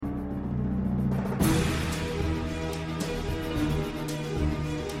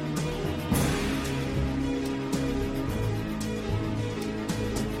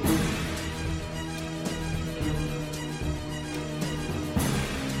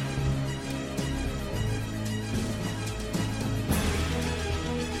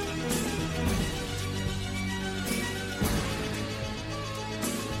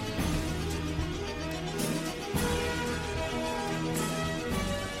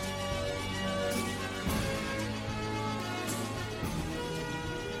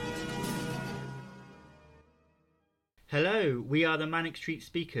Hello, we are the Manic Street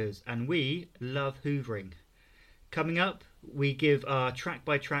Speakers, and we love hoovering. Coming up, we give our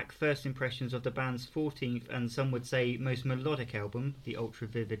track-by-track first impressions of the band's 14th and some would say most melodic album, The Ultra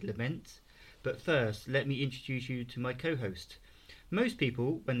Vivid Lament. But first, let me introduce you to my co-host. Most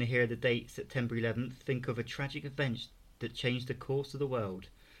people, when they hear the date September 11th, think of a tragic event that changed the course of the world.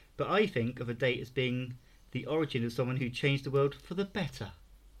 But I think of a date as being the origin of someone who changed the world for the better.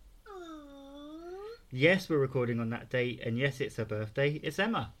 Yes, we're recording on that date, and yes, it's her birthday. It's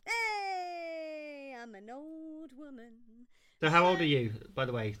Emma. Hey, I'm an old woman. So how old are you, by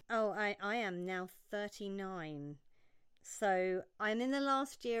the way? Oh, I am now 39. So I'm in the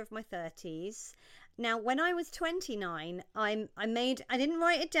last year of my 30s. Now, when I was 29, I didn't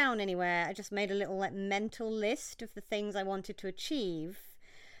write it down anywhere. I just made a little mental list of the things I wanted to achieve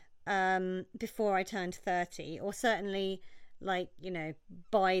before I turned 30, or certainly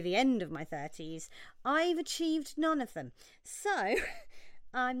by the end of my 30s. I've achieved none of them. So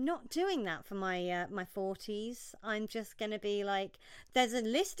I'm not doing that for my 40s. I'm just going to be there's a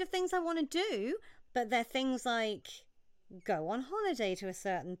list of things I want to do, but they're things like go on holiday to a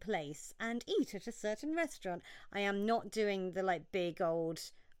certain place and eat at a certain restaurant. I am not doing the big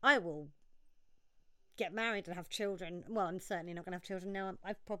old, I will get married and have children. Well, I'm certainly not going to have children now.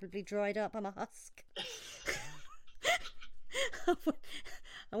 I've probably dried up. I'm a husk.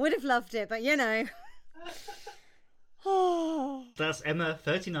 I would have loved it, but That's Emma,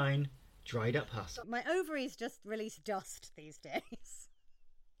 39, dried up husk. My ovaries just release dust these days.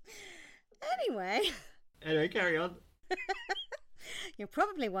 Anyway, Carry on. You're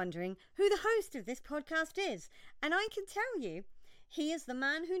probably wondering who the host of this podcast is, and I can tell you. He is the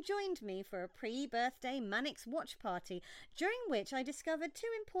man who joined me for a pre-birthday Mannix watch party, during which I discovered two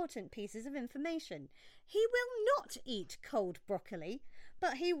important pieces of information. He will not eat cold broccoli,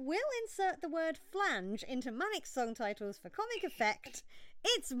 but he will insert the word flange into Mannix song titles for comic effect.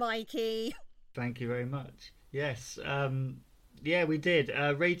 It's Mikey. Thank you very much. Yes, we did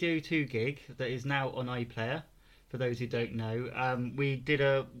a Radio 2 gig that is now on iPlayer, for those who don't know. We did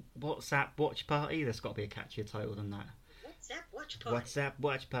a WhatsApp watch party. There's got to be a catchier title than that. WhatsApp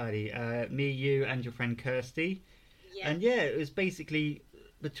watch party. Me, you, and your friend Kirsty. Yeah. And it was basically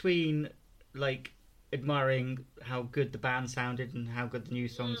between admiring how good the band sounded and how good the new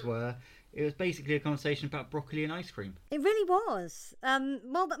songs were. It was basically a conversation about broccoli and ice cream. It really was.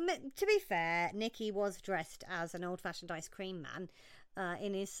 But to be fair, Nicky was dressed as an old-fashioned ice cream man.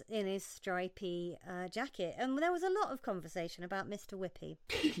 In his stripy jacket, and there was a lot of conversation about Mr. Whippy.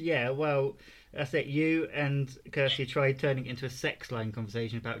 Yeah, well, that's it. You and Kirsty tried turning it into a sex line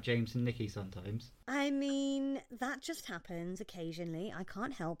conversation about James and Nicky sometimes. I mean, that just happens occasionally. I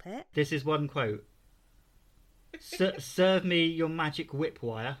can't help it. This is one quote. Serve me your magic whip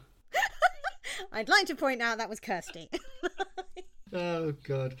wire. I'd like to point out that was Kirsty. Oh,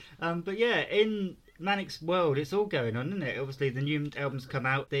 God. But in Manic's world, it's all going on, isn't it? Obviously, the new album's come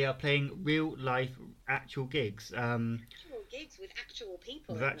out. They are playing real-life, actual gigs. Actual gigs with actual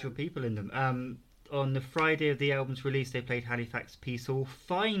people with actual people in them. On the Friday of the album's release, they played Halifax Peace Hall.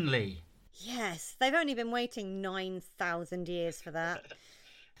 Finally! Yes, they've only been waiting 9,000 years for that.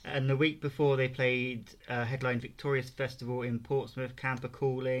 And the week before, they played headline Victorious Festival in Portsmouth, Camper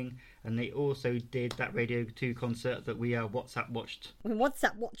Calling, and they also did that Radio 2 concert that we WhatsApp watched. We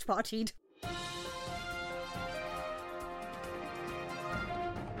WhatsApp watch partied.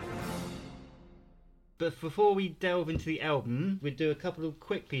 But before we delve into the album, we'll do a couple of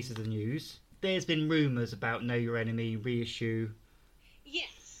quick pieces of news. There's been rumours about Know Your Enemy reissue.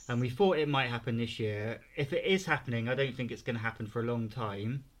 Yes. And we thought it might happen this year. If it is happening, I don't think it's going to happen for a long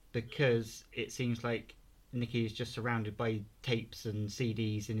time, because it seems like Nicky is just surrounded by tapes and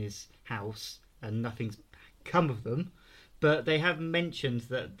CDs in his house and nothing's come of them. But they have mentioned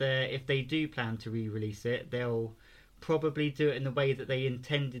that if they do plan to re-release it, they'll probably do it in the way that they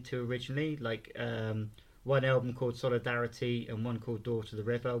intended to originally, one album called Solidarity and one called Door to the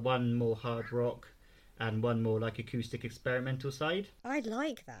River, one more hard rock and one more acoustic experimental side. I'd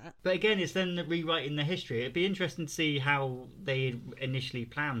like that. But again, it's then rewriting the history. It'd be interesting to see how they initially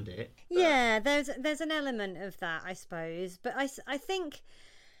planned it. Yeah, there's an element of that, I suppose. But I think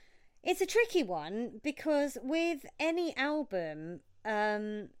it's a tricky one, because with any album,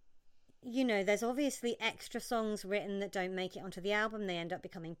 there's obviously extra songs written that don't make it onto the album. They end up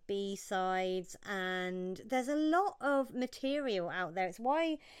becoming B-sides, and there's a lot of material out there. It's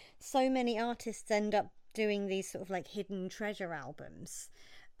why so many artists end up doing these sort of hidden treasure albums.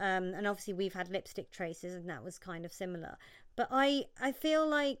 And obviously we've had Lipstick Traces, and that was kind of similar. But I feel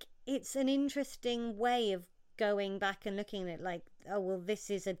like it's an interesting way of going back and looking at it, this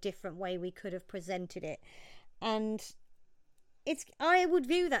is a different way we could have presented it. And I would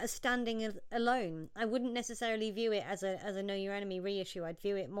view that as standing alone. I wouldn't necessarily view it as a Know Your Enemy reissue. I'd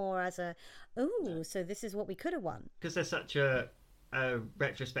view it more as so this is what we could have won. Because they're such a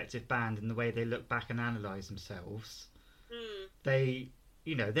retrospective band in the way they look back and analyse themselves. They,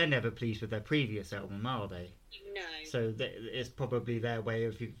 they're never pleased with their previous album, are they? No. So it's probably their way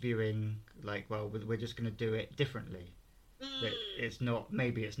of viewing, like, well, we're just going to do it differently.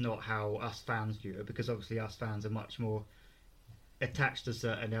 Maybe it's not how us fans view it, because obviously us fans are much more attached to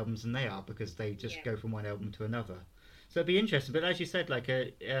certain albums than they are, because they just go from one album to another. So it'd be interesting. But as you said, like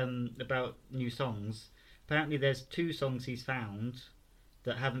about new songs, apparently there's 2 songs he's found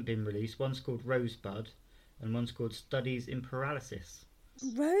that haven't been released. One's called Rosebud and one's called Studies in Paralysis.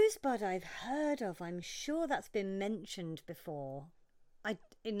 Rosebud I've heard of. I'm sure that's been mentioned before.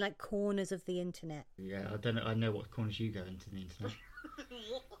 In like corners of the internet. Yeah, I don't know. I know what corners you go into the internet.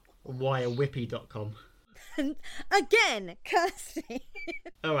 Wirewhippy.com. Again, Kirsty.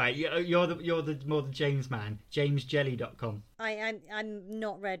 All right, you're the more the James man. JamesJelly.com. I'm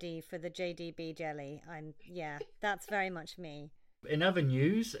not ready for the JDB jelly. That's very much me. In other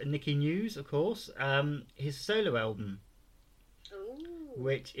news, Nicky news, of course, his solo album,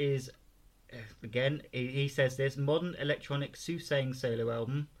 which is, again, he says this, modern electronic soothsaying solo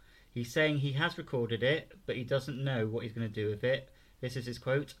album. He's saying he has recorded it, but he doesn't know what he's going to do with it. This is his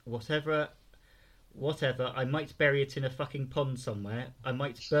quote: whatever, I might bury it in a fucking pond somewhere. I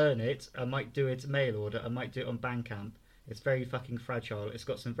might burn it. I might do it mail order. I might do it on Bandcamp. It's very fucking fragile. It's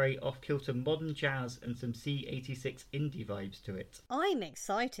got some very off-kilter modern jazz and some C86 indie vibes to it. I'm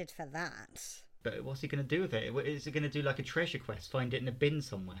excited for that. But what's he going to do with it? Is he going to do like a treasure quest, find it in a bin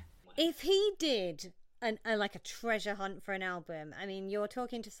somewhere? If he did like a treasure hunt for an album, I mean, you're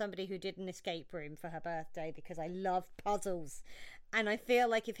talking to somebody who did an escape room for her birthday, because I love puzzles. And I feel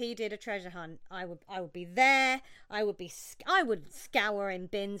like if he did a treasure hunt, I would be there. I would scour in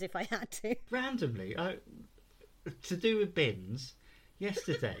bins if I had to. Randomly, to do with bins,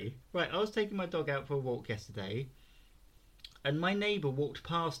 yesterday, right, I was taking my dog out for a walk yesterday, and my neighbour walked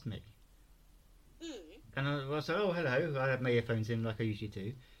past me. And I was like, oh, hello. I had my earphones in like I usually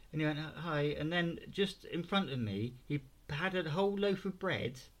do. And he went, hi. And then just in front of me, he had a whole loaf of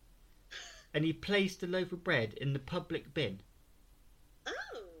bread, and he placed the loaf of bread in the public bin.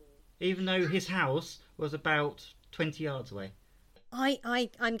 Oh. Even though his house was about 20 yards away.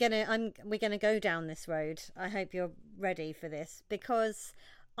 We're gonna go down this road. I hope you're ready for this, because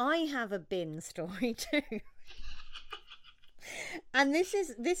I have a bin story too. And this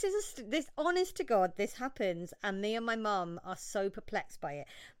honest to God, this happens, and me and my mum are so perplexed by it.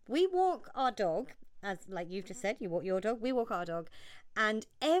 We walk our dog, as like you've just said, you walk your dog, we walk our dog, and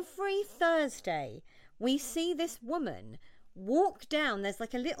every Thursday we see this woman walk down. There's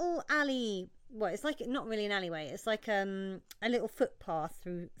like a little alley. Well, it's like not really an alleyway. It's like a little footpath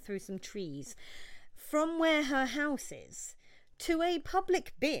through some trees from where her house is to a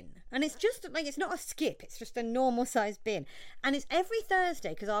public bin. And it's just like, it's not a skip, it's just a normal sized bin. And it's every Thursday,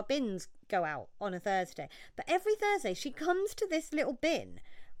 because our bins go out on a Thursday. But every Thursday she comes to this little bin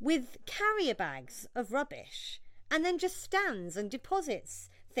with carrier bags of rubbish and then just stands and deposits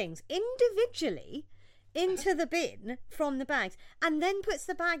things individually into the bin from the bags, and then puts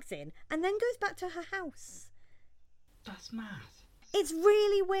the bags in, and then goes back to her house. That's mad. It's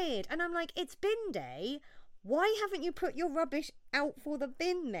really weird. And I'm like, it's bin day. Why haven't you put your rubbish out for the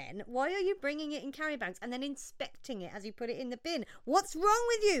bin then? Why are you bringing it in carry bags and then inspecting it as you put it in the bin? What's wrong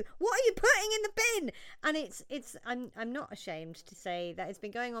with you? What are you putting in the bin? And I'm not ashamed to say that it's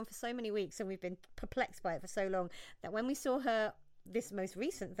been going on for so many weeks, and we've been perplexed by it for so long, that when we saw her this most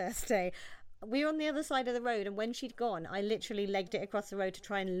recent Thursday, we were on the other side of the road, and when she'd gone, I literally legged it across the road to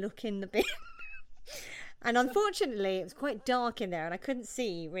try and look in the bin. And unfortunately, it was quite dark in there, and I couldn't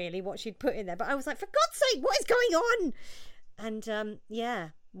see really what she'd put in there. But I was like, for God's sake, what is going on? And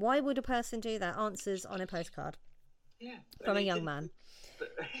why would a person do that? Answers on a postcard. Yeah. From a young man.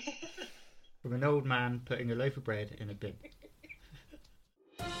 From an old man putting a loaf of bread in a bin.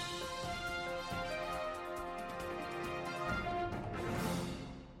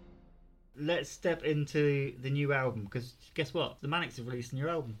 Let's step into the new album, because guess what? The Manics have released a new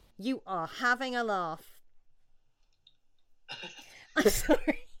album. You are having a laugh. I'm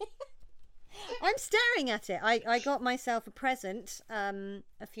sorry. I'm staring at it. I got myself a present a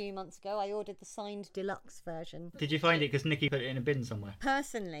few months ago. I ordered the signed deluxe version. Did you find it because Nicky put it in a bin somewhere?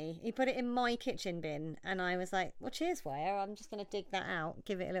 Personally, he put it in my kitchen bin, and I was like, well, cheers, Wire. I'm just going to dig that out,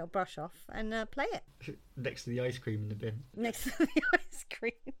 give it a little brush off, and play it. Next to the ice cream in the bin. Next to the ice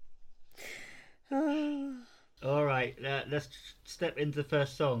cream. All right, let's step into the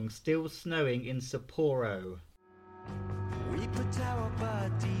first song. Still Snowing in Sapporo. We put our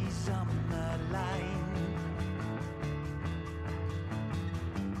bodies on the line.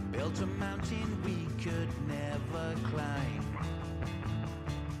 Built a mountain we could never climb.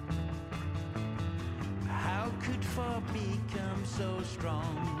 How could four become so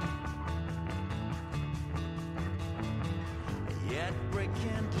strong? Yet break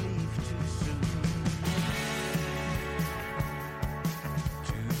and leave too soon.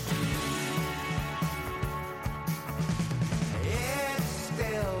 Too soon. It's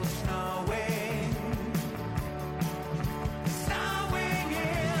still snowing. Snowing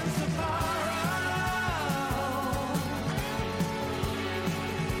in tomorrow.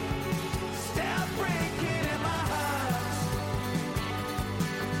 Still breaking in my heart.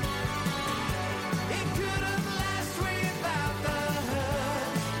 It could have lasted without the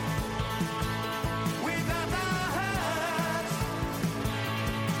hurt. Without the hurt.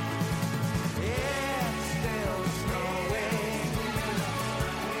 It's still snowing.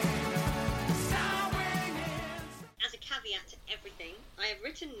 Snowing in. As a caveat to everything, I have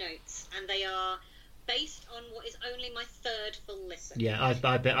written notes, and they are based on what is only my third full listen. Yeah,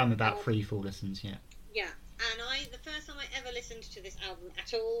 I bet I'm about 3 full listens. Yeah. Yeah, and the first time I ever listened to this album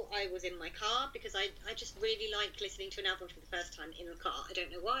at all, I was in my car, because I just really like listening to an album for the first time in a car. I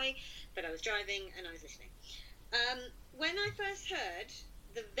don't know why, but I was driving and I was listening. When I first heard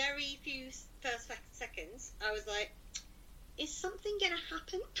the very few first seconds, I was like, is something going to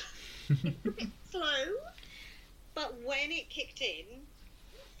happen? It's a bit slow. But when it kicked in,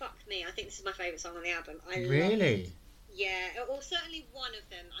 fuck me, I think this is my favourite song on the album. I love it. Really? Yeah, or certainly one of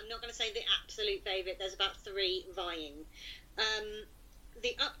them. I'm not going to say the absolute favourite. There's about 3 vying.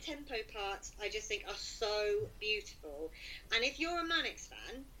 The up-tempo parts, I just think, are so beautiful. And if you're a Mannix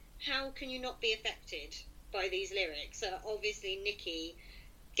fan, how can you not be affected by these lyrics? Obviously, Nicky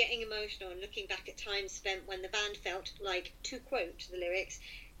getting emotional and looking back at times spent when the band felt like, to quote the lyrics,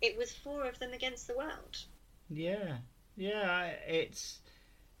 it was 4 of them against the world. Yeah.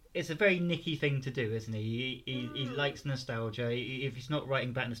 It's a very Nicky thing to do, isn't he? He likes nostalgia. If he's not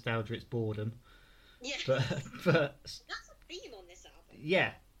writing about nostalgia, it's boredom. Yeah. But That's a theme on this album.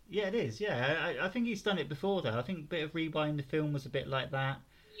 yeah, it is. Yeah, I think he's done it before though. I think a bit of Rewind the Film was a bit like that.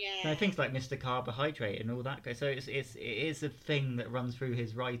 Yeah. And things like Mr. Carbohydrate and all that. So it is a thing that runs through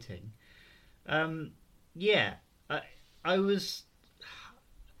his writing. Yeah, I was.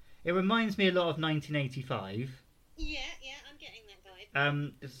 It reminds me a lot of 1985. Yeah, I'm getting that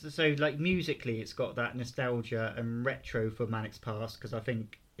vibe. So like musically, it's got that nostalgia and retro for Manic's past, because I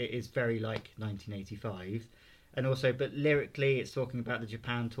think it is very like 1985, and also, but lyrically, it's talking about the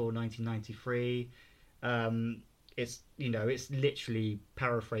Japan tour 1993. It's it's literally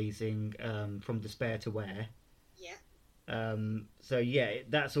paraphrasing From Despair to Where. Yeah. So yeah,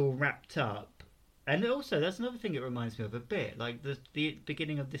 that's all wrapped up. And also, that's another thing it reminds me of a bit, like the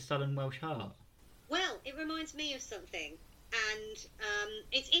beginning of This Sullen Welsh Heart. Well, it reminds me of something, and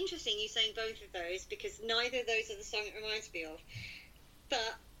it's interesting you saying both of those, because neither of those are the song it reminds me of.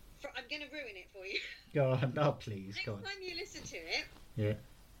 But I'm going to ruin it for you. Go on, oh please, Next go on. time you listen to it, Yeah.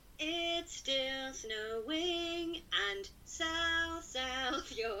 it's still snowing and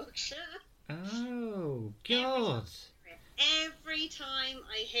South Yorkshire. Oh God. Every time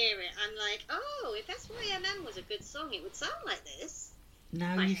I hear it, I'm like, oh, if SYMM was a good song, it would sound like this.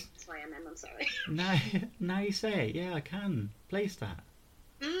 Now I you hate SYMM, I'm sorry. now you say it. Yeah, I can place that.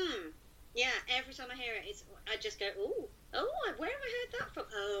 Yeah, every time I hear it, I just go, oh, where have I heard that from?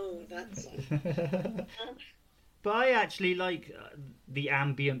 Oh, that's But I actually like the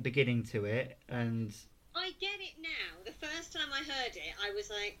ambient beginning to it, and I get it now. The first time I heard it, I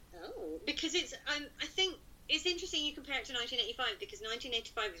was like, oh, because it's. I think it's interesting you compare it to 1985, because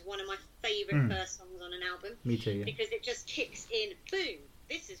 1985 is one of my favourite first songs on an album. me too. Yeah. Because it just kicks in, boom,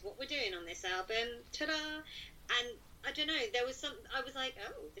 this is what we're doing on this album, ta-da! And I don't know, there was some, I was like,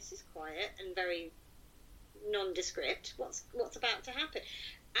 oh, this is quiet and very nondescript. What's about to happen?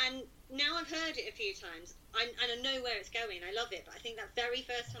 And now I've heard it a few times, and I know where it's going. I love it, but I think that very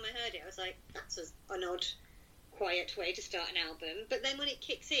first time I heard it, I was like, that's an odd, quiet way to start an album. But then when it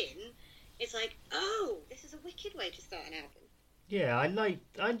kicks in, it's like, oh, this is a wicked way to start an album. Yeah,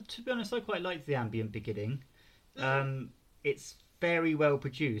 to be honest, I quite liked the ambient beginning. It's very well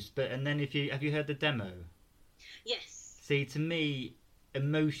produced, and then have you heard the demo? Yes. See, to me,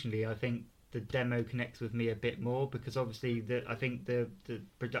 emotionally, I think the demo connects with me a bit more, because obviously I think the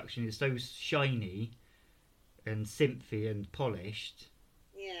production is so shiny and synthy and polished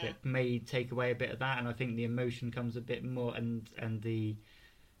that may take away a bit of that, and I think the emotion comes a bit more, and the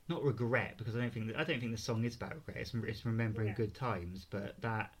not regret, because I don't think the song is about regret. It's remembering good times, but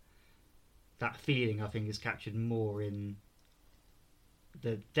that feeling I think is captured more in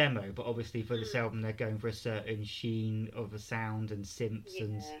the demo, but obviously for this album they're going for a certain sheen of a sound and synths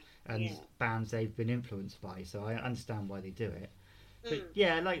and yeah. bands they've been influenced by. So I understand why they do it. But Mm.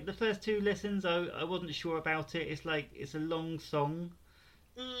 yeah, like the first two listens, I wasn't sure about it. It's like it's a long song,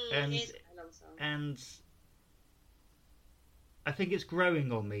 and It is quite a long song. and I think it's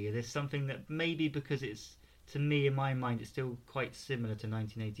growing on me. There's something that maybe because it's, to me in my mind, it's still quite similar to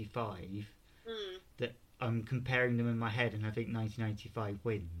 1985. Mm. That I'm comparing them in my head, and I think 1995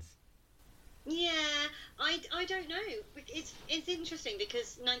 wins. Yeah, I don't know. It's interesting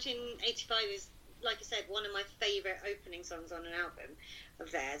because 1985 is, like I said, one of my favourite opening songs on an album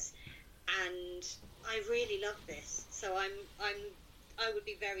of theirs, and I really love this. So I would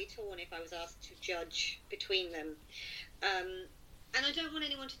be very torn if I was asked to judge between them. And I don't want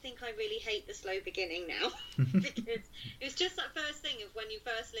anyone to think I really hate the slow beginning now, because it's just that first thing of when you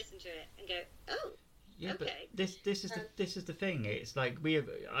first listen to it and go, oh. Yeah, Okay. but this is the thing. It's like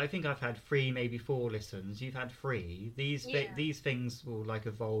I think I've had 3, maybe 4 listens. You've had 3. These things will like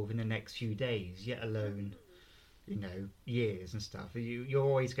evolve in the next few days, yet alone, years and stuff. You're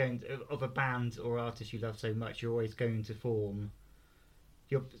always going to, of a band or artist you love so much. You're always going to form.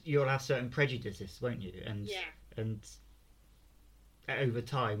 You'll have certain prejudices, won't you? And over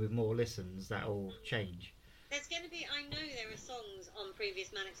time, with more listens, that will change. There's going to be, I know there are songs on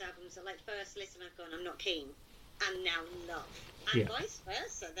previous Mannix albums that, like, first listen I've gone, I'm not keen, and now love. And vice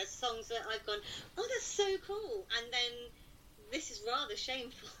versa. There's songs that I've gone, oh, that's so cool. And then, this is rather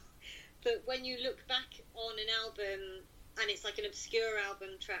shameful, but when you look back on an album, and it's like an obscure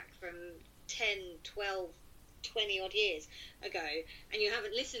album track from 10, 12, 20 odd years ago, and you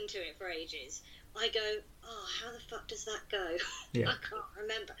haven't listened to it for ages, I go, oh, how the fuck does that go? Yeah. I can't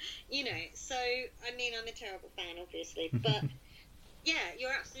remember. So, I mean, I'm a terrible fan, obviously, but yeah,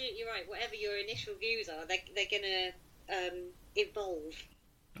 you're absolutely right. Whatever your initial views are, they're going to evolve.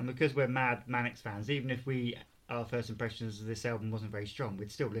 And because we're mad Mannix fans, even if our first impressions of this album wasn't very strong,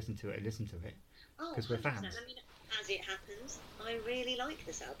 we'd still listen to it and listen to it. Oh, 'Cause we're 100%. fans. I mean, as it happens, I really like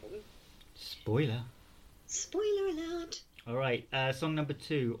this album. Spoiler. Spoiler alert. All right, song number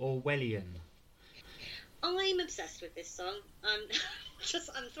 2, Orwellian. I'm obsessed with this song. I'm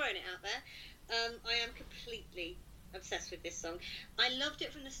throwing it out there. I am completely obsessed with this song. I loved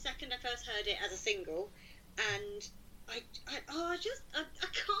it from the second I first heard it as a single, and I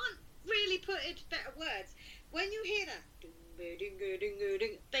can't really put it to better words. When you hear that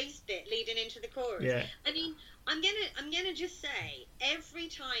bass bit leading into the chorus, Yeah. I mean, I'm gonna just say, every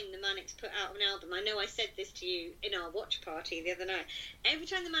time the Mannix put out an album, I know I said this to you in our watch party the other night, every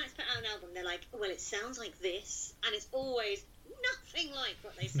time the Mannix put out an album, they're like, well, it sounds like this, and it's always nothing like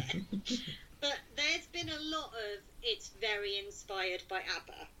what they said. But there's been a lot of, it's very inspired by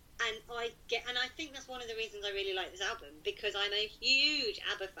ABBA, and I think that's one of the reasons I really like this album, because I'm a huge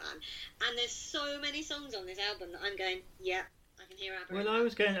ABBA fan, and there's so many songs on this album that I'm going, yeah, I can hear ABBA. Well,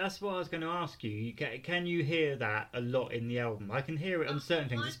 that's what I was going to ask you. Can you hear that a lot in the album? I can hear it on certain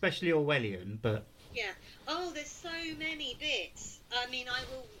things, especially Orwellian, but... Yeah. Oh, there's so many bits. I mean, I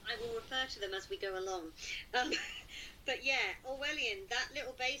will refer to them as we go along. But yeah, Orwellian, that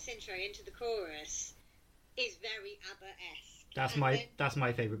little bass intro into the chorus is very ABBA-esque. That's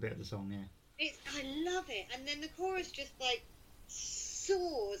my favourite bit of the song, yeah. I love it. And then the chorus just, like,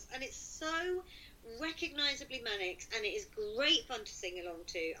 soars, and it's so recognisably Mannix, and it is great fun to sing along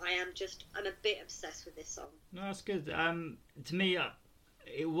to. I'm a bit obsessed with this song. No, that's good. To me,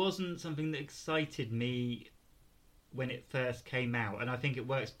 it wasn't something that excited me when it first came out, and I think it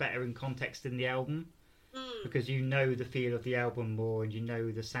works better in context in the album, because you know the feel of the album more, and you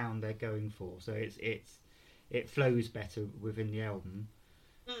know the sound they're going for, so it flows better within the album.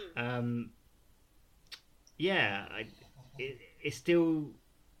 It's still...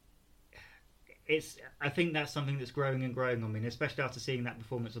 I think that's something that's growing and growing on me, and especially after seeing that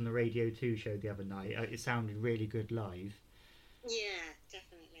performance on the Radio 2 show the other night. It sounded really good live. Yeah,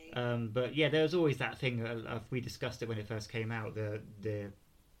 definitely. But yeah, there was always that thing. We discussed it when it first came out.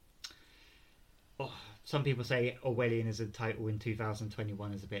 Some people say Orwellian as a title in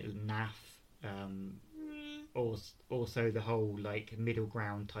 2021 is a bit naff. Also, the whole like middle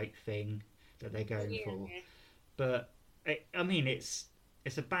ground type thing that they're going for. But I mean, it's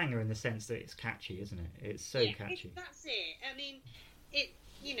a banger in the sense that it's catchy, isn't it? It's so catchy. That's it. I mean,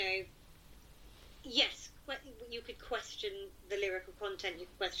 yes, you could question the lyrical content, you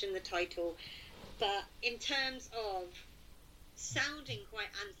could question the title, but in terms of sounding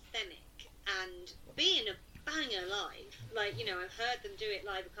quite anthemic and being a banger live, like, I've heard them do it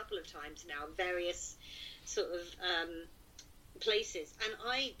live a couple of times now, various sort of places, and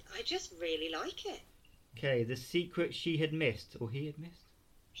I just really like it. Okay, the secret she had missed, or he had missed.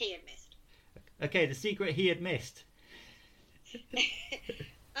 He had missed. Okay, the secret he had missed.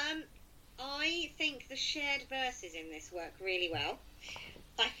 I think the shared verses in this work really well.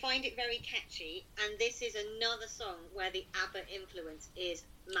 I find it very catchy, and this is another song where the ABBA influence is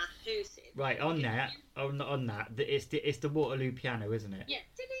massive. Right, on that, it's the Waterloo piano, isn't it? Yeah.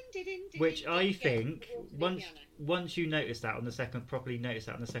 Which I Yeah, think the Waterloo once piano. once you notice that on the second, properly notice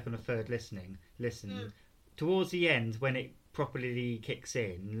that on the second or third listen, towards the end when it properly kicks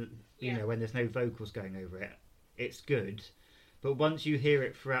in, you Yeah. know, when there's no vocals going over it, it's good. But once you hear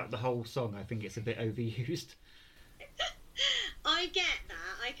it throughout the whole song, I think it's a bit overused. I get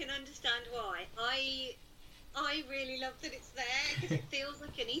that. I can understand why. I really love that it's there because it feels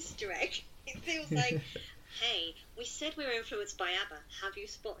like an Easter egg. It feels like, hey, we said we were influenced by ABBA. Have you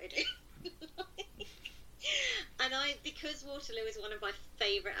spotted it? And because Waterloo is one of my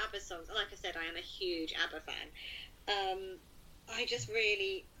favourite ABBA songs. Like I said, I am a huge ABBA fan. I just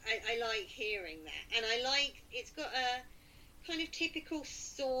really, I like hearing that, and I like it's got a kind of typical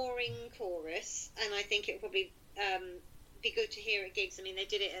soaring chorus, and I think it would probably be good to hear at gigs. I mean, they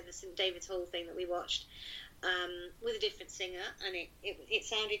did it at the St David's Hall thing that we watched with a different singer, and it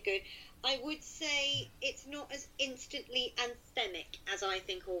sounded good. I would say it's not as instantly anthemic as I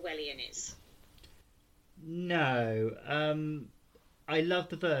think Orwellian is. No, I love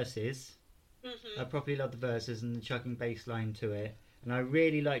the verses. Mm-hmm. I properly love the verses and the chugging bass line to it, and I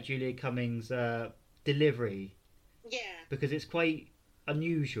really like Julia Cummings' delivery Yeah, because it's quite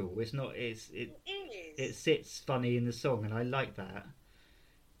unusual. It's not. it It is. sits funny in the song, and I like that.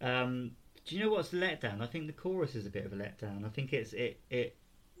 Do you know what's the letdown? I think the chorus is a bit of a letdown. I think it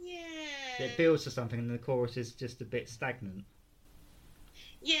Yeah. builds to something, and the chorus is just a bit stagnant.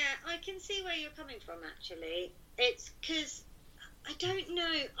 Yeah, I can see where you're coming from, actually. It's because, I don't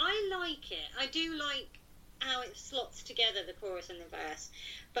know, I like it. I do like how it slots together, the chorus and the verse.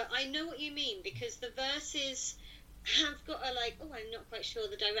 But I know what you mean, because the verses have got a, like, oh, I'm not quite sure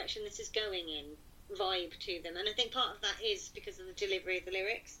the direction this is going in vibe to them. And I think part of that is because of the delivery of the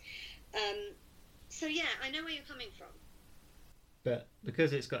lyrics. So, yeah, I know where you're coming from. But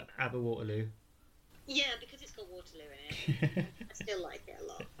because it's got ABBA Waterloo. Yeah, because it's got Waterloo in it. I still like it a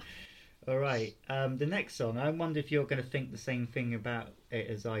lot. All right. The next song, I wonder if you're going to think the same thing about it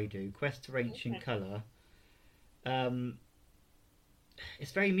as I do. Quest to Ancient Okay. Colour.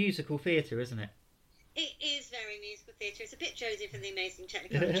 It's very musical theatre, isn't it? It is very musical theatre. It's a bit Joseph and the Amazing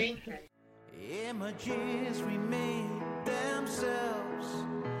Technicolor Dreamcoat. Images remain themselves.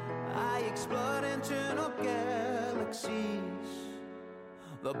 I explored internal galaxies.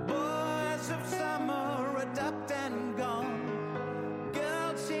 The boys of summer adapt and gone.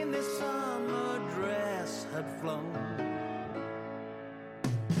 Girls in the summer dress had flown.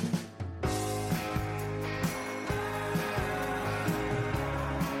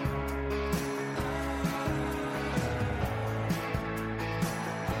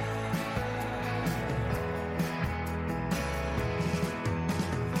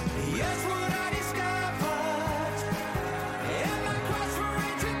 Yes, what I discovered in my quest for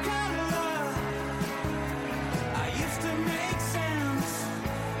ancient color. I used to make sense,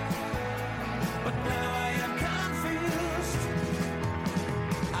 but now I am confused.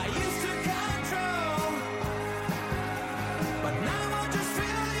 I used to control, but now I just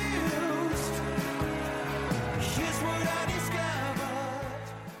feel used. Here's what I discovered.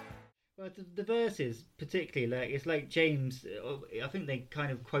 Well, the verses, particularly, like it's like James. I think they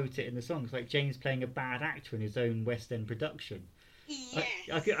kind of quote it in the song. It's like James playing a bad actor in his own West End production. Yes.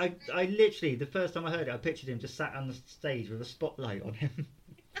 I literally, the first time I heard it, I pictured him just sat on the stage with a spotlight on him.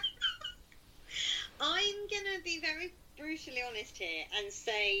 I'm going to be very brutally honest here and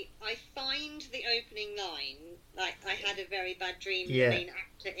say I find the opening line, like I had a very bad dream, Yeah. the main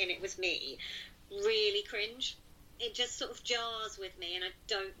actor in it was me, really cringe. It just sort of jars with me and I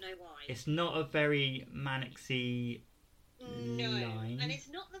don't know why. It's not a very Mannixy No, line. and it's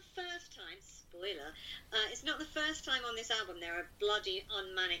not the first time, spoiler, it's not the first time on this album there are bloody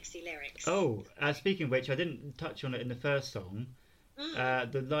unmanixy lyrics. Oh, speaking of which, I didn't touch on it in the first song.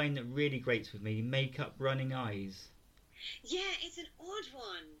 Mm. The line that really grates with me: "Make up running eyes." Yeah, it's an odd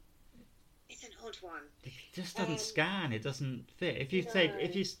one. It's an odd one. It just doesn't Um, scan. It doesn't fit. If you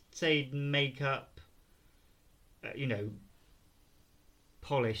no. say make up, you know,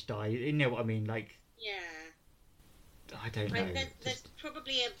 polished eye. You know what I mean? Like, Yeah. I don't know. There's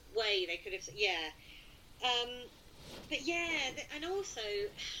probably a way they could have, yeah. But yeah, and also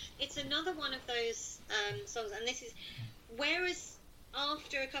it's another one of those songs, and this is, whereas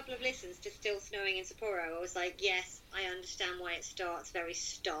after a couple of listens to Still Snowing in Sapporo, I was like, yes, I understand why it starts very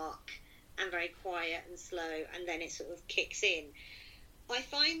stark and very quiet and slow, and then it sort of kicks in. I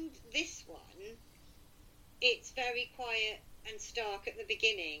find this one, it's very quiet and stark at the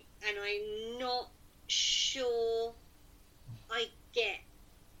beginning, and I'm not sure I get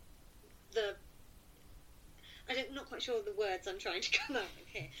I'm not quite sure of the words I'm trying to come out with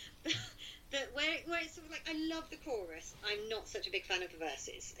here. But where it's sort of like, I love the chorus. I'm not such a big fan of the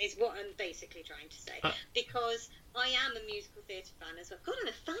verses, is what I'm basically trying to say. Because I am a musical theatre fan as well. God, I'm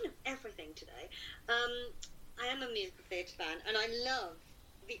a fan of everything today. I am a musical theatre fan, and I love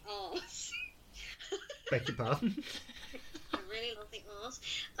the arse. Beg your pardon? I really love the arse.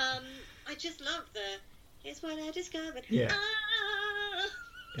 I just love the, here's what I discovered. Yeah. Ah!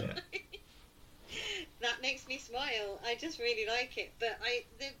 Yeah. That makes me smile. I just really like it. But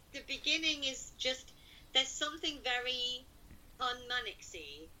the beginning is just, there's something very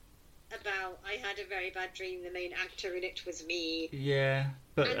unmanixy about I had a very bad dream, the main actor in it was me. Yeah,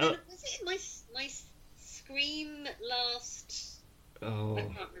 but And then, was it my scream last? oh, I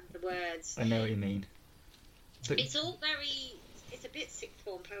can't remember the words. I know what you mean. But, It's all very, it's a bit sixth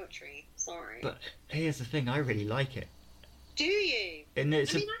form poetry. Sorry. but here's the thing, I really like it. Do you? And I mean,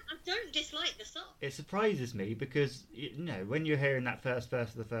 I don't dislike the song. it surprises me because, you know, when you're hearing that first verse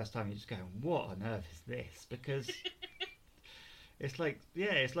for the first time, you're just going, what on earth is this? Because it's like,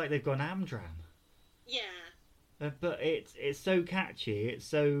 yeah, it's like they've gone Amdram. Yeah. But it's so catchy, it's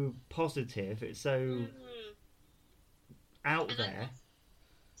so positive, it's so Mhm. out And I there. love-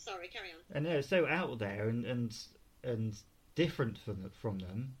 Sorry, carry on. And it's so out there and different from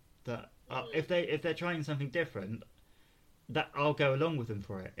them that if they're trying something different, that I'll go along with them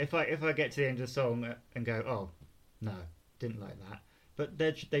for it. If I get to the end of the song and go, oh no, didn't like that, but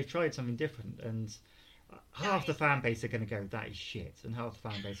they've tried something different, and half the fan base are going to go, that is shit, and half the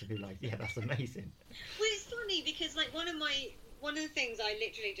fan base will be like, yeah, that's amazing. Well, it's funny because like one of the things I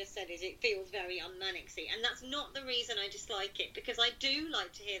literally just said is it feels very unmanixy, and that's not the reason I dislike it, because I do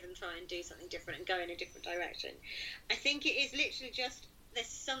like to hear them try and do something different and go in a different direction. I think it is literally just, there's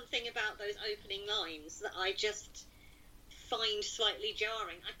something about those opening lines that I just find slightly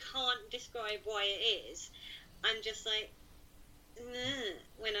jarring. I can't describe why it is. I'm just like, "Nah,"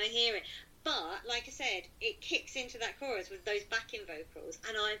 when I hear it. But like I said, it kicks into that chorus with those backing vocals,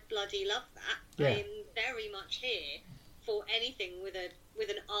 and I bloody love that. Yeah. I am very much here for anything with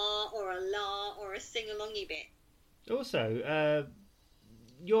an R or a la or a sing-alongy bit. Also,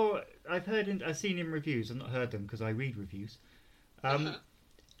 I've seen in reviews. I've not heard them because I read reviews.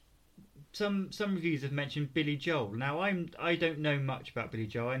 Some reviews have mentioned Billy Joel. Now I don't know much about Billy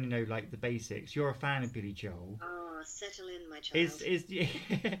Joel. I only know like the basics. You're a fan of Billy Joel. Ah, settle in, my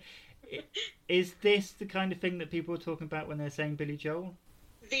child. Is this the kind of thing that people are talking about when they're saying Billy Joel?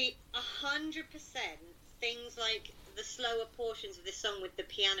 The 100% things like the slower portions of this song with the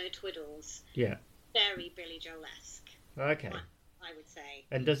piano twiddles, Yeah. very Billy Joel-esque, Okay. I would say.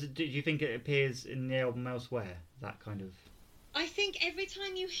 And do you think it appears in the album elsewhere? That kind of. I think every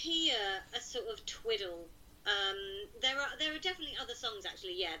time you hear a sort of twiddle, there are definitely other songs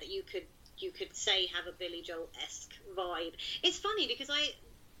actually, yeah, that you could say have a Billy Joel-esque vibe. It's funny because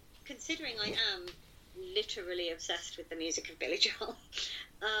considering I am literally obsessed with the music of Billy Joel,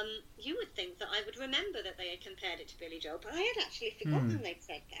 you would think that I would remember that they had compared it to Billy Joel, but I had actually forgotten they'd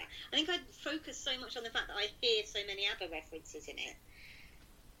said that. I think I'd focused so much on the fact that I hear so many ABBA references in it.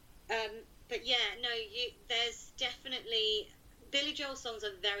 But yeah, no, there's definitely... Billy Joel songs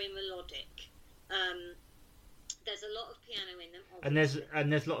are very melodic. There's a lot of piano in them, obviously.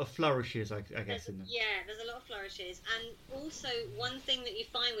 And there's a lot of flourishes, I guess, in them. Yeah, there's a lot of flourishes. And also, one thing that you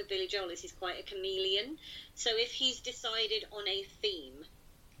find with Billy Joel is he's quite a chameleon. So if he's decided on a theme,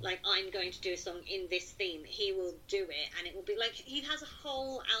 like I'm going to do a song in this theme, he will do it. And it will be like, he has a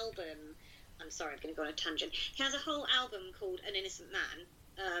whole album. I'm sorry, I'm going to go on a tangent. He has a whole album called An Innocent Man.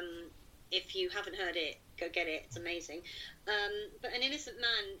 If you haven't heard it, go get it. It's amazing. But An Innocent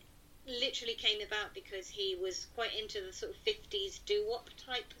Man literally came about because he was quite into the sort of 50s doo-wop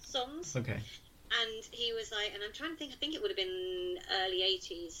type songs. Okay. And he was like, and I'm trying to think, I think it would have been early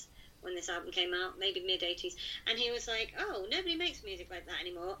 80s when this album came out, maybe mid-80s. And he was like, oh, nobody makes music like that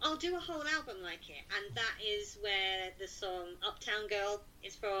anymore. I'll do a whole album like it. And that is where the song Uptown Girl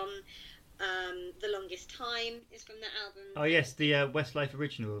is from. The Longest Time is from that album. Oh yes, the Westlife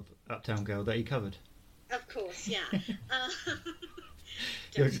original of Uptown Girl that he covered. Of course, yeah. You're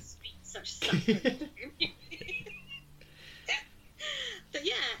Don't just- speak such stuff. But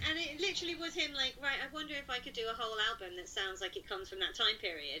yeah, and it literally was him like, right, I wonder if I could do a whole album that sounds like it comes from that time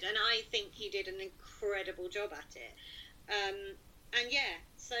period. And I think he did an incredible job at it. And yeah,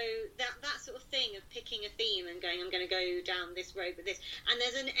 So that sort of thing of picking a theme and going, I'm going to go down this road with this, and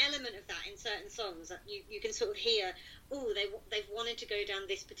there's an element of that in certain songs that you can sort of hear. Oh, they've wanted to go down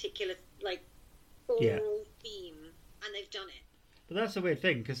this particular like theme, and they've done it. But that's a weird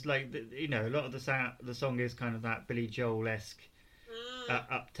thing because, like, you know, a lot of the song is kind of that Billy Joel-esque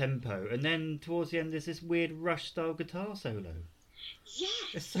up tempo, and then towards the end there's this weird Rush style guitar solo. Yes,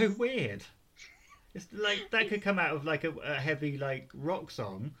 It's so weird. It's like that could come out of like a heavy like rock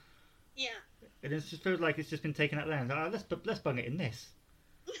song, yeah. and it just feels like it's just been taken out there. And let's bung it in this.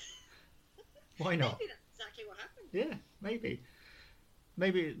 Why not? Maybe that's exactly what happened. Yeah, maybe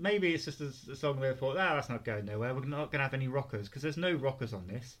it's just a song they thought, that's not going nowhere. We're not going to have any rockers because there's no rockers on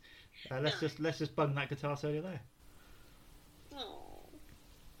this. Let's just bung that guitar solo there. Oh,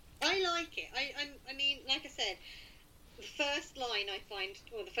 I like it. I mean, like I said, the first line I find,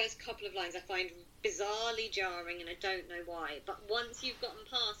 or the first couple of lines I find bizarrely jarring, and I don't know why. But once you've gotten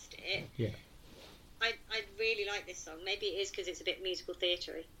past it, Yeah. I really like this song. Maybe it is because it's a bit musical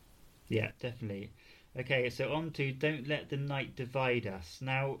theatre-y. Yeah, definitely. Okay, so on to Don't Let the Night Divide Us.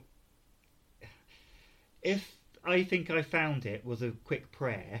 Now, if I Think I Found It was a quick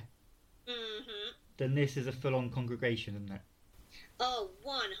prayer, then this is a full-on congregation, isn't it? Oh,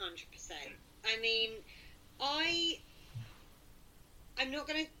 100%. I mean, I'm not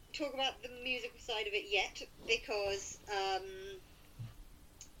going to talk about the musical side of it yet because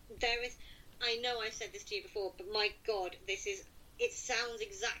there is. I know I've said this to you before, but my God, it sounds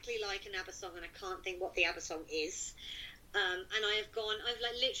exactly like an ABBA song, and I can't think what the ABBA song is. And I've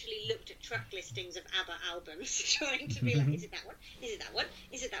like literally looked at track listings of ABBA albums, trying to be like, is it that one? Is it that one?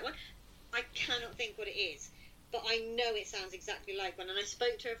 Is it that one? I cannot think what it is, but I know it sounds exactly like one. And I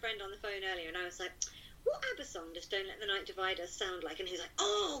spoke to a friend on the phone earlier, and I was like, what ABBA song does Don't Let the Night Divide Us sound like? And he's like,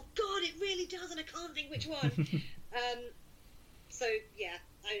 oh God, it really does, and I can't think which one. So yeah,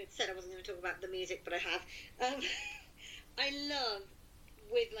 I said I wasn't going to talk about the music, but I have. I love,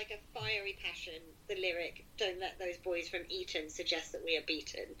 with like a fiery passion, the lyric, don't let those boys from Eton suggest that we are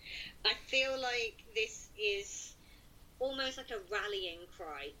beaten. I feel like this is almost like a rallying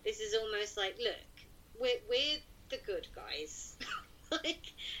cry. This is almost like, look, we're the good guys.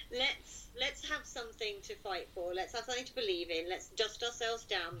 Like, let's have something to fight for. Let's have something to believe in. Let's dust ourselves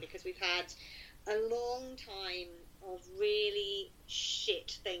down because we've had a long time of really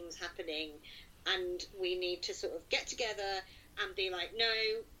shit things happening, and we need to sort of get together and be like,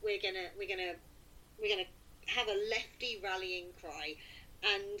 no, we're gonna have a lefty rallying cry.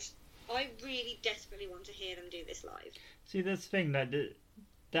 And I really desperately want to hear them do this live. See, that's the thing,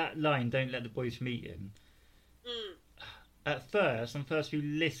 that line, don't let the boys from Eton. At first, on first few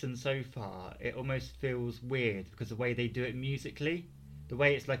listens so far, it almost feels weird because the way they do it musically, the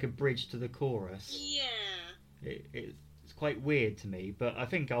way it's like a bridge to the chorus. Yeah. It's quite weird to me, but I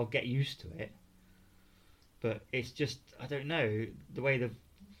think I'll get used to it. But it's just, I don't know, the way the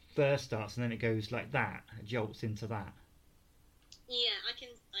verse starts and then it goes like that, it jolts into that. Yeah, I can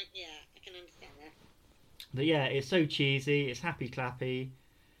understand that. But yeah, it's so cheesy, it's happy clappy.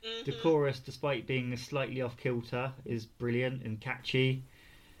 The chorus, despite being slightly off kilter, is brilliant and catchy.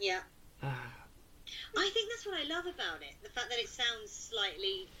 Yeah. I think that's what I love about it, the fact that it sounds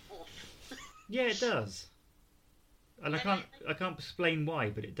slightly off. Yeah, it does. And I can't explain why,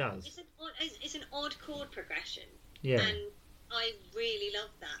 but it does. It's an odd chord progression. Yeah. And I really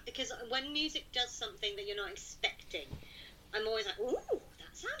love that, because when music does something that you're not expecting, I'm always like, ooh,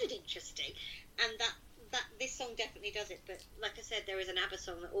 that sounded interesting. And that this song definitely does it. But like I said, there is an ABBA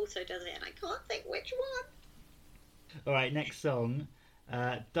song that also does it, and I can't think which one. All right, next song,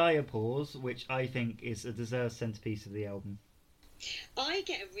 Diapause, which I think is a deserved centerpiece of the album. I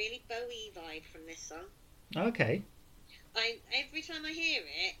get a really Bowie vibe from this song. Okay. Every time I hear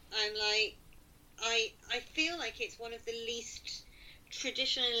it, I'm like, I feel like it's one of the least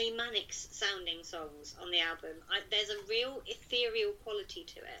traditionally manic sounding songs on the album. There's a real ethereal quality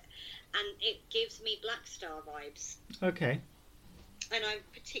to it, and it gives me Black Star vibes. Okay. And I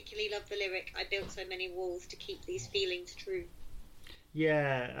particularly love the lyric, I built so many walls to keep these feelings true.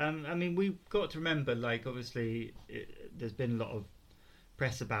 Yeah, I mean, we've got to remember, like, obviously, there's been a lot of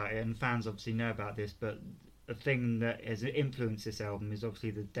press about it, and fans obviously know about this, but a thing that has influenced this album is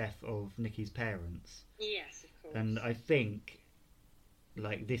obviously the death of Nicky's parents. Yes, of course. And I think,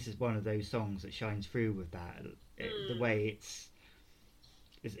 like, this is one of those songs that shines through with that. The way it's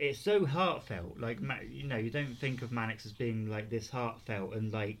so heartfelt. Like, you know, you don't think of Mannix as being like this heartfelt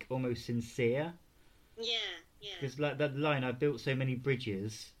and like almost sincere. Yeah, yeah. Because like that line, I built so many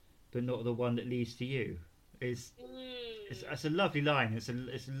bridges, but not the one that leads to you. It's a lovely line. It's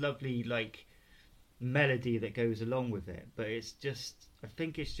a lovely like melody that goes along with it. But it's just, I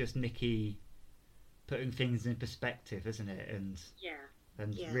think it's just Nicky putting things in perspective, isn't it? And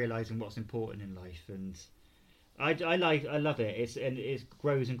Yeah. realizing what's important in life. And I love it. It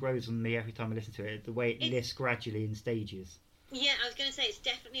grows and grows on me every time I listen to it. The way it lists gradually in stages. Yeah, I was going to say it's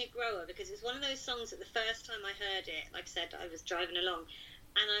definitely a grower because it's one of those songs that the first time I heard it, like I said, I was driving along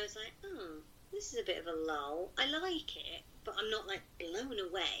and I was like, oh, this is a bit of a lull. I like it, but I'm not like blown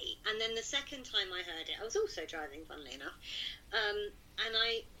away. And then the second time I heard it, I was also driving, funnily enough, and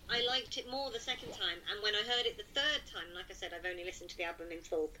I liked it more the second time. And when I heard it the third time, like I said, I've only listened to the album in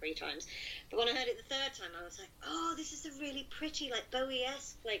full 3 times, but when I heard it the third time, I was like, oh, this is a really pretty, like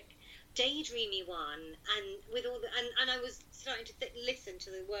Bowie-esque, like daydreamy one, and with all the and I was starting to listen to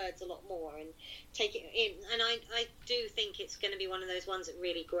the words a lot more and take it in, and I do think it's going to be one of those ones that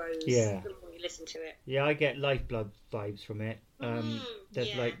really grows the more you listen to it. Yeah, I get Lifeblood vibes from it.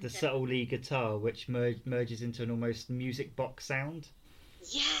 There's like the subtle lead guitar which merges into an almost music box sound.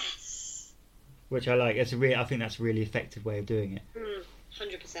 Yes, Which I like. I think that's a really effective way of doing it.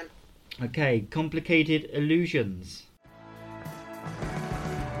 100%. Okay, Complicated Illusions.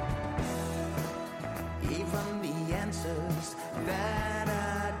 Even the answers that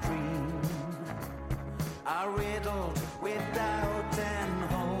I dream are riddled with doubt and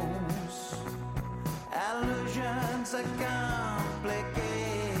hopes. Illusions are complicated,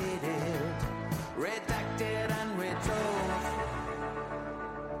 redacted and retold.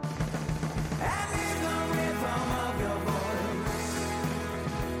 And in the rhythm of your voice,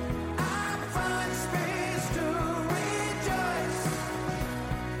 I find space to rejoice.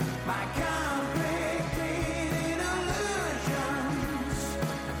 My complicated illusions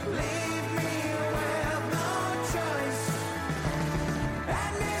leave me with no choice.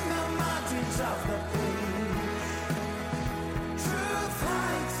 And in the margins of the page, truth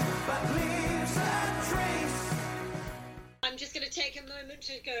hides but leaves a trace. I'm just going to take a moment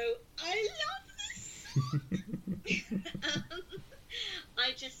to go, I love this!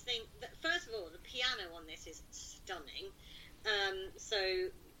 I just think that, first of all, the piano on this is stunning. So,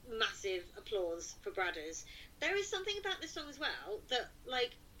 massive applause for Bradders. There is something about this song as well that,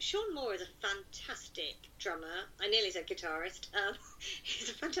 like, Sean Moore is a fantastic drummer. I nearly said guitarist. He's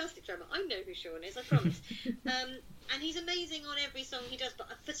a fantastic drummer. I know who Sean is, I promise. And he's amazing on every song he does, but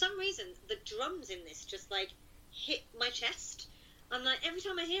for some reason, the drums in this just, like, hit my chest. I'm like, every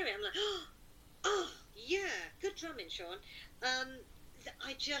time I hear it, I'm like, oh, yeah, good drumming, Sean.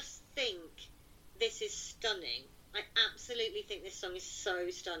 I just think this is stunning. I absolutely think this song is so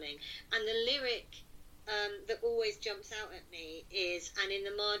stunning. And the lyric that always jumps out at me is, and in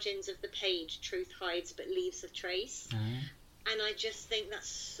the margins of the page, truth hides but leaves a trace. And I just think that's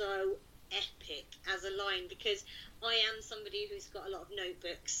so epic as a line, because I am somebody who's got a lot of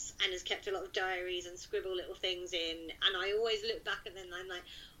notebooks and has kept a lot of diaries and scribble little things in, and I always look back at them and I'm like,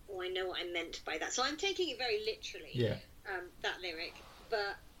 oh, I know what I meant by that. So I'm taking it very literally, that lyric,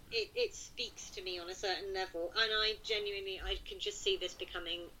 but it speaks to me on a certain level, and I can just see this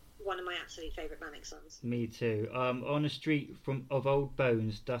becoming one of my absolute favourite Manic songs. Me too. On a street of old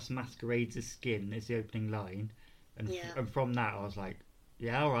bones, dust masquerades as skin is the opening line, and from that I was like,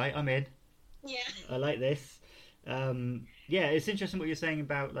 yeah, all right, I'm in. Yeah. I like this. It's interesting what you're saying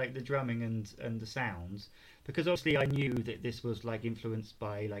about like the drumming and the sounds, because obviously I knew that this was like influenced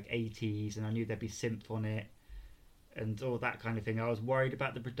by like 80s, and I knew there'd be synth on it and all that kind of thing. I was worried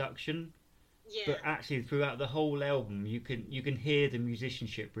about the production, but actually throughout the whole album you can hear the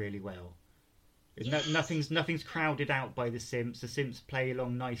musicianship really well. Nothing's crowded out by the synths. The synths play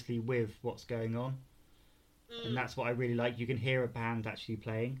along nicely with what's going on, and that's what I really like. You can hear a band actually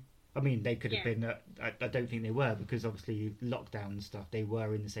playing. I mean, they could have been. I don't think they were, because obviously lockdown and stuff. They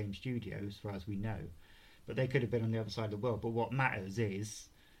were in the same studio, as far as we know, but they could have been on the other side of the world. But what matters is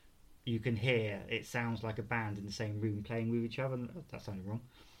you can hear. It sounds like a band in the same room playing with each other. That sounded wrong.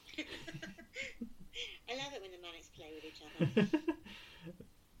 I love it when the Manics play with each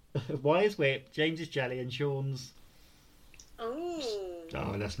other. Why is Whip? James is Jelly, and Sean's. Oh,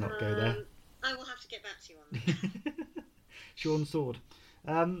 let's not go there. I will have to get back to you on that. Sean's Sword.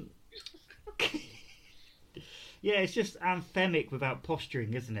 Yeah, it's just anthemic without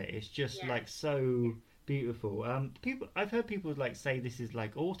posturing, isn't it? It's just like so beautiful. I've heard people like say this is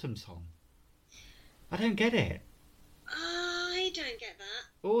like Autumn Song. I don't get it. I don't get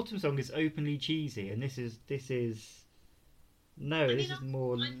that. Autumn Song is openly cheesy, and this is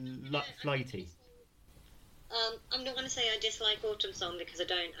more flighty. I'm not going to say I dislike Autumn Song, because I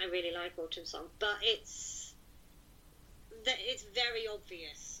don't. I really like Autumn Song, but it's very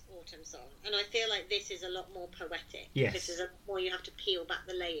obvious Autumn Song, and I feel like this is a lot more poetic. Yes. This is a more, you have to peel back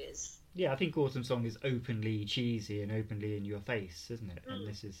the layers Yeah, I think Autumn Song is openly cheesy and openly in your face, isn't it? And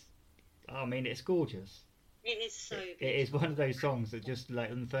this is, I mean, it's gorgeous. It is so It good. is one of those songs that just,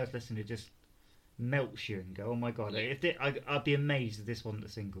 like, on the first listen, it just melts you and go, oh my god. I'd be amazed if this wasn't a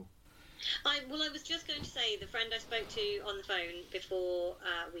single. I was just going to say, the friend I spoke to on the phone before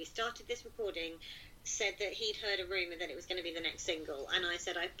we started this recording said that he'd heard a rumour that it was going to be the next single, and I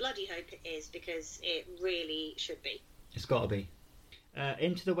said I bloody hope it is, because it really should be. It's got to be.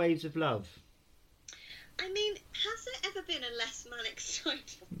 Into the Waves of Love. I mean, has there ever been a less manic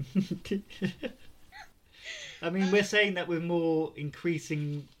title? I mean, we're saying that with more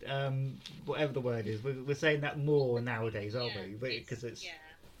increasing, whatever the word is, we're saying that more nowadays, aren't we? Because it's... Yeah.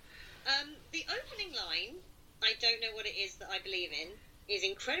 The opening line, I don't know what it is that I believe in, is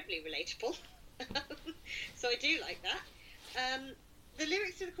incredibly relatable. So I do like that. The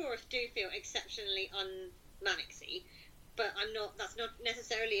lyrics to the chorus do feel exceptionally un-manicsy, but that's not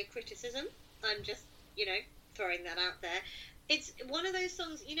necessarily a criticism. I'm just, throwing that out there. It's one of those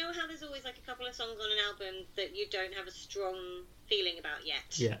songs, you know how there's always like a couple of songs on an album that you don't have a strong feeling about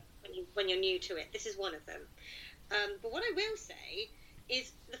yet? Yeah. When you're new to it. This is one of them. But what I will say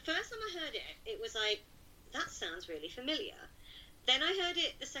is, the first time I heard it, it was like, that sounds really familiar. Then I heard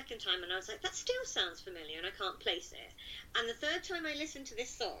it the second time and I was like, that still sounds familiar, and I can't place it. And the third time I listened to this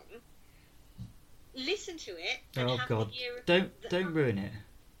song, listen to it and Oh have god. the year... Don't ruin it.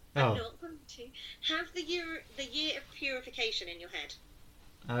 I'm Oh, not going to. Have the year of purification in your head.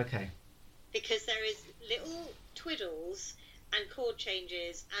 okay. Because there is little twiddles and chord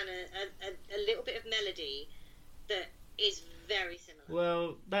changes and a little bit of melody that is very similar.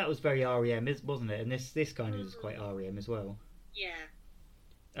 Well, that was very REM, wasn't it? And this kind of is quite REM as well. Yeah.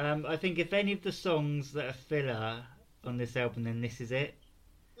 I think if any of the songs that are filler on this album, then this is it.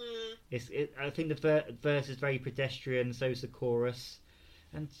 I think the verse is very pedestrian, so is the chorus.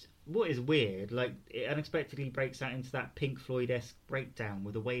 And what is weird, like, it unexpectedly breaks out into that Pink Floyd-esque breakdown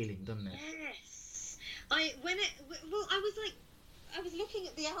with the wailing, doesn't it? Yes. I was looking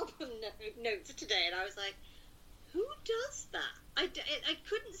at the album notes today, and I was like, who does that? I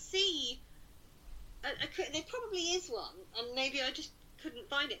couldn't see. There probably is one, and maybe I just couldn't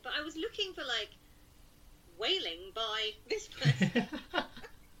find it. But I was looking for like wailing by this person.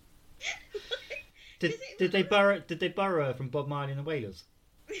 Did they borrow from Bob Marley and the Wailers?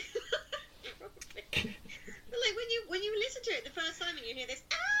 Probably. But like when you listen to it the first time and you hear this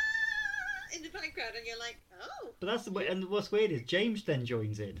in the background, and you're like, oh. But that's the way. And what's weird is James then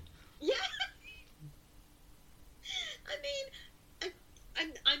joins in. Yeah. I mean,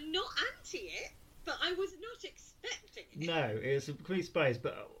 I'm not anti it, but I was not expecting it. No, it was a complete surprise.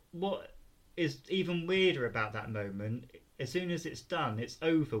 But what is even weirder about that moment, as soon as it's done, it's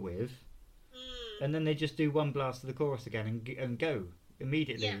over with. And then they just do one blast of the chorus again and go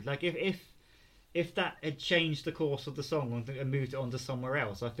immediately. Yeah. Like if that had changed the course of the song and moved it on to somewhere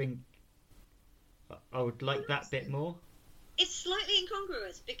else, I think I would like that bit more. It's slightly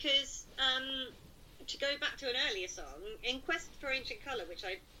incongruous because, to go back to an earlier song, in Quest for Ancient Colour, which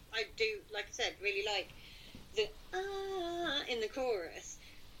I do, like I said, really like, the in the chorus,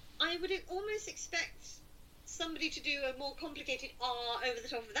 I would almost expect somebody to do a more complicated over the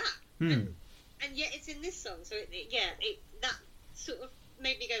top of that. And yet it's in this song, so that sort of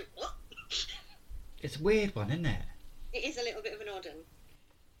made me go, what? It's a weird one, isn't it? It is a little bit of an odd one.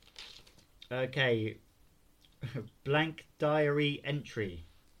 Okay. Blank diary entry.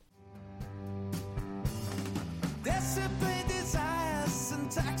 Dissipate desires and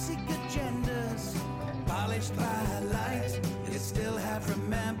toxic agendas, polished by light, it still have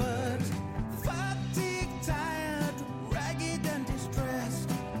remembered. Fatigue, tired, ragged and distressed,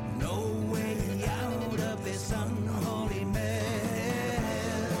 no way out of this unholy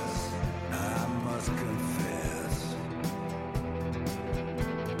mess. I must confess.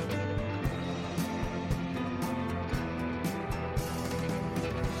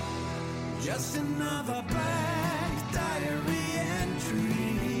 Just another blank diary entry.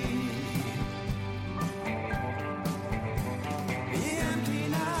 The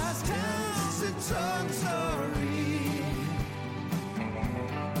emptiness tells its own story.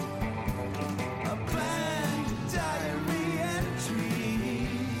 A blank diary entry.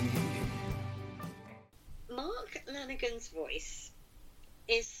 Mark Lanigan's voice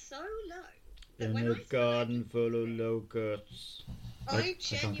is so low that In when a I garden full of locusts. I can't get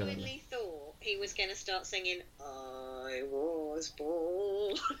genuinely thought he was going to start singing I was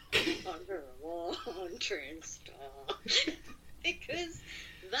born under a wandering star. Because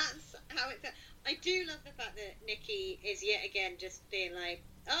that's how it felt. I do love the fact that Nikki is yet again just being like,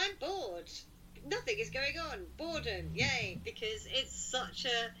 I'm bored. Nothing is going on. Boredom. Yay. Because it's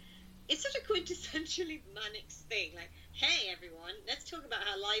it's such a quintessentially Mannix thing. Like, hey everyone, let's talk about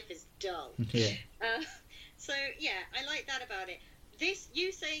how life is dull. Yeah. So yeah, I like that about it. This,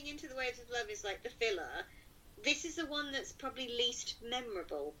 you saying Into the Waves of Love is like the filler. This is the one that's probably least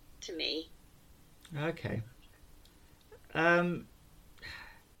memorable to me. Okay.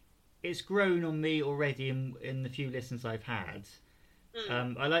 It's grown on me already in the few listens I've had.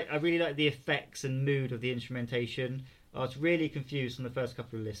 I really like the effects and mood of the instrumentation. I was really confused on the first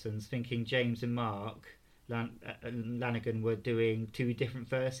couple of listens, thinking James and Mark Lanegan were doing two different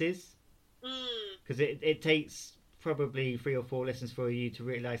verses. Because it takes probably 3 or 4 listens for you to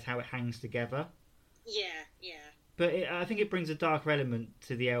realise how it hangs together. Yeah. But I think it brings a darker element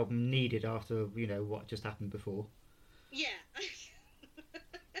to the album needed after, what just happened before. Yeah.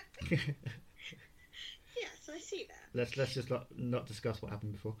 Yes, I see that. Let's just not discuss what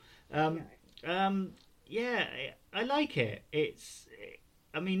happened before. No. Yeah, I like it.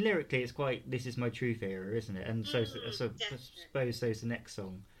 Lyrically, it's quite. This is my truth era, isn't it? And so I suppose so's the next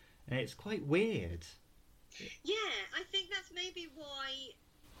song, and it's quite weird. Yeah, I think that's maybe why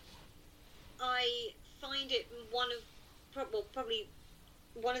I find it probably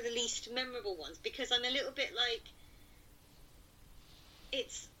one of the least memorable ones, because I'm a little bit like,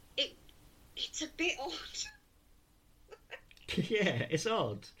 it's a bit odd. Yeah, it's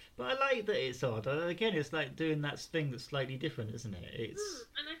odd, but I like that it's odd. Again, it's like doing that thing that's slightly different, isn't it? It's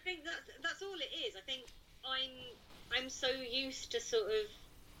and I think that's all it is. I think I'm so used to sort of,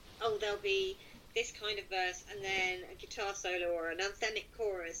 there'll be this kind of verse and then a guitar solo or an anthemic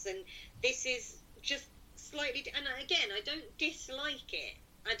chorus, and this is just slightly. And again, I don't dislike it.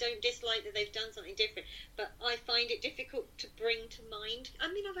 I don't dislike that they've done something different, but I find it difficult to bring to mind. I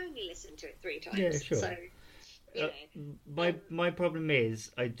mean, I've only listened to it 3 times. Yeah, sure. So, my problem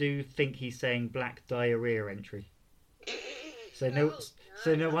is, I do think he's saying black diarrhea entry. So no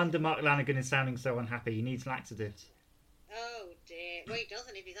wonder Mark Lanegan is sounding so unhappy. He needs laxatives. Oh dear. Well, he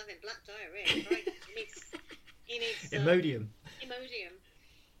doesn't if he's having black diarrhea. Right? He needs Imodium. Imodium.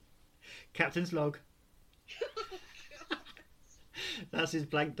 Captain's log. That's his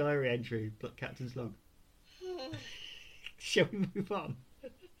black diary entry. Captain's log. Shall we move on?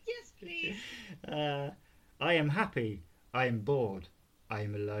 Yes, please. I am happy. I am bored. I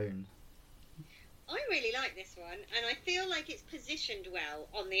am alone. I really like this one, and I feel like it's positioned well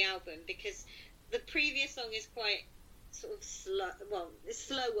on the album, because the previous song is quite sort of it's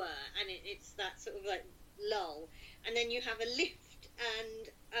slower, and it's that sort of like lull, and then you have a lift,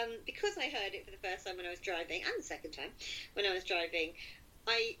 and because I heard it for the first time when I was driving, and the second time when I was driving,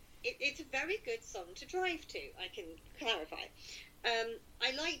 it's a very good song to drive to. I can clarify.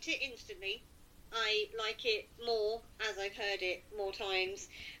 I liked it instantly. I like it more as I've heard it more times,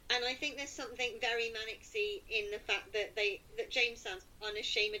 and I think there's something very Mannixy in the fact that James sounds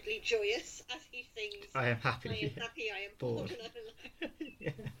unashamedly joyous as he sings. I am happy. I am happy. I am bored. And I'm alone.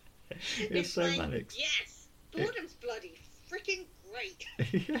 Yeah. It's so like, Mannix. Yes, boredom's bloody freaking great.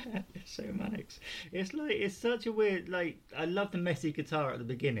 Yeah, it's so Mannix. It's such a weird, I love the messy guitar at the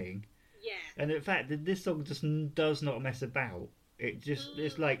beginning. Yeah. And in fact, this song just does not mess about.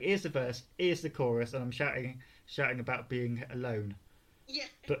 It's like, here's the verse, here's the chorus, and I'm shouting about being alone. Yeah.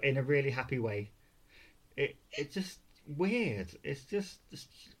 But in a really happy way. It's just weird. It's just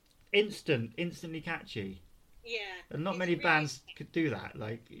instantly catchy. Yeah. And not many bands could do that.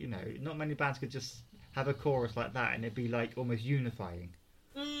 Not many bands could just have a chorus like that and it'd be like almost unifying.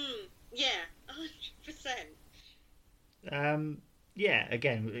 Yeah, 100%. Yeah,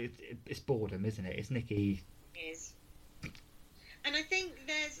 again, it's boredom, isn't it? It's Nicky. It is. And I think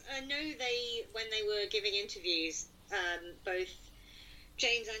when they were giving interviews, both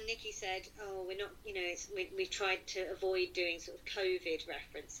James and Nicky said, we're not, we've tried to avoid doing sort of COVID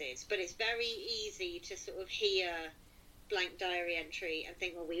references, but it's very easy to sort of hear blank diary entry and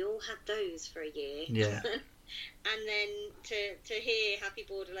think, well, we all had those for a year. Yeah. And then to hear Happy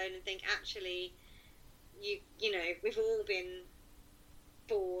Bored Alone and think, actually, we've all been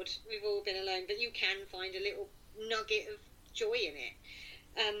bored, we've all been alone, but you can find a little nugget of joy in it.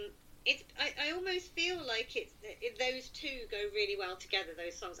 I almost feel like those two go really well together,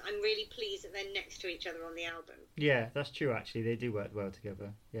 those songs. I'm really pleased that they're next to each other on the album. Yeah, that's true, actually. They do work well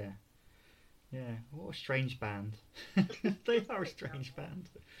together. Yeah. Yeah, what a strange band. They are a strange band.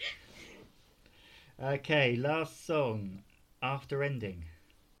 Okay, last song, After Ending.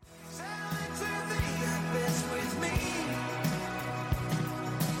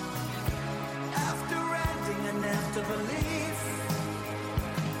 After belief,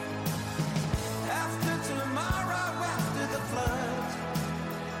 after tomorrow, after the flood,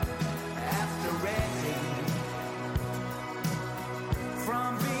 after ending,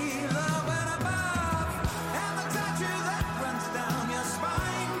 from below.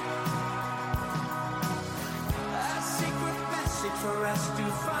 for us to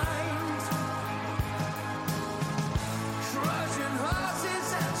find. Trojan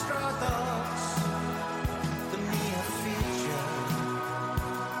horses and straw thoughts, the near future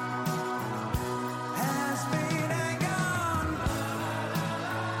has been and gone.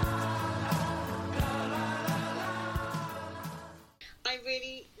 I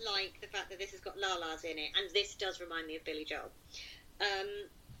really like the fact that this has got la-las in it, and this does remind me of Billy Joel.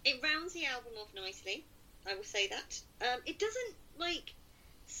 It rounds the album off nicely, I will say that. It doesn't, like,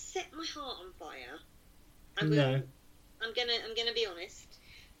 set my heart on fire. No. I'm gonna be honest.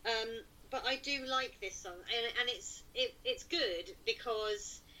 But I do like this song, and it's good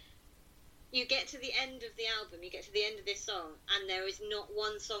because you get to the end of the album, you get to the end of this song, and there is not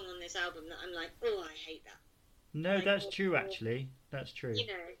one song on this album that I'm like, oh, I hate that. No, Like, that's true, actually. That's true. You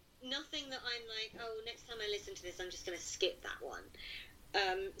know, nothing that I'm like, oh, next time I listen to this, I'm just going to skip that one.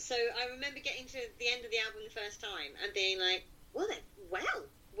 So I remember getting to the end of the album the first time and being like, well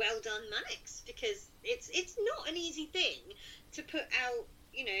done, Mannix, because it's not an easy thing to put out,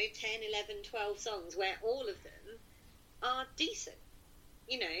 10, 11, 12 songs where all of them are decent,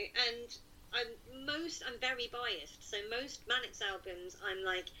 and I'm very biased, so most Mannix albums I'm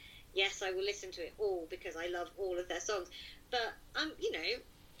like, yes, I will listen to it all because I love all of their songs, but I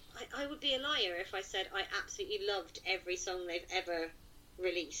would be a liar if I said I absolutely loved every song they've ever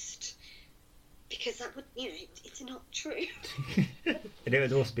released, because that would, it's not true. And it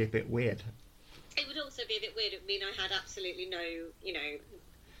would also be a bit weird. It would also be a bit weird. It would mean I had absolutely no,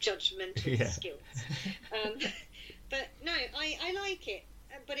 judgmental skills. But no, I like it.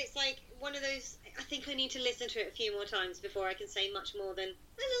 But it's like one of those, I think I need to listen to it a few more times before I can say much more than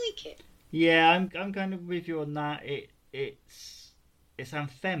I like it. Yeah, I'm kind of with you on that. It's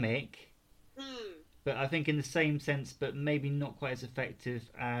anthemic, but I think in the same sense, but maybe not quite as effective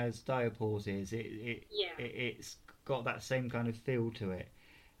as Diapause is. It's got that same kind of feel to it.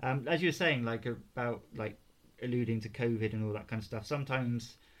 As you were saying, like about like alluding to COVID and all that kind of stuff.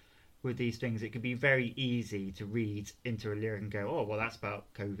 Sometimes with these things, it can be very easy to read into a lyric and go, "Oh, well, that's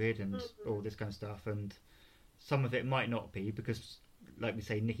about COVID and all this kind of stuff." And some of it might not be because, like we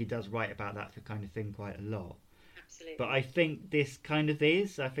say, Nicky does write about that kind of thing quite a lot. Absolutely. But I think this kind of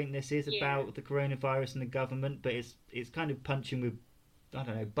is. I think this is about the coronavirus and the government, but it's kind of punching with, I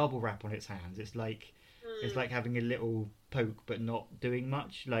don't know, bubble wrap on its hands. It's like having a little poke, but not doing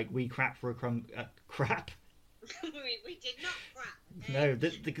much. Like we crap for a crap. we did not crap. No,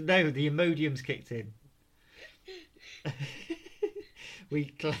 the Imodium's kicked in. we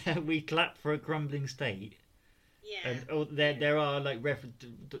clap for a crumbling state. Yeah. And there are like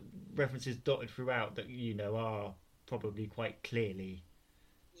references dotted throughout that are probably quite clearly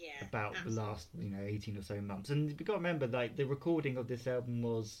about the last 18 or so months. And you've got to remember, like, the recording of this album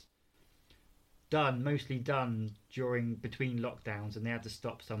was mostly done between lockdowns, and they had to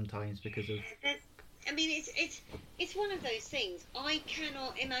stop sometimes because of. I mean, it's one of those things. I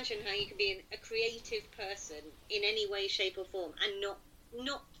cannot imagine how you can be a creative person in any way, shape, or form and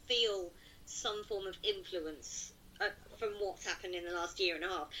not feel some form of influence from what's happened in the last year and a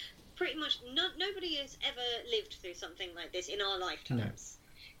half. Pretty much nobody has ever lived through something like this in our lifetimes.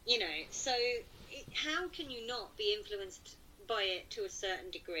 No. So how can you not be influenced by it to a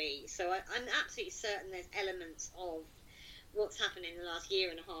certain degree? So I'm absolutely certain there's elements of what's happened in the last year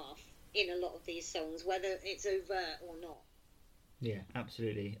and a half in a lot of these songs, whether it's overt or not. Yeah,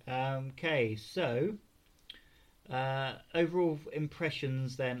 absolutely. Okay, so overall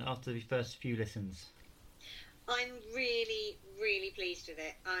impressions then after the first few listens. I'm really, really pleased with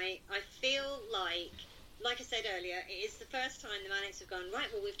it. I feel like I said earlier, it is the first time the Mannix have gone, right,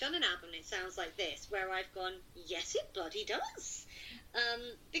 well, we've done an album and it sounds like this, where I've gone, yes, it bloody does.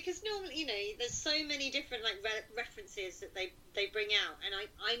 Because normally, there's so many different references that they bring out, and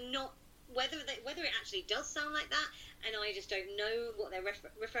I'm not, whether it actually does sound like that, and I just don't know what they're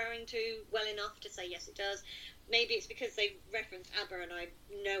referring to well enough to say yes, it does. Maybe it's because they reference ABBA and I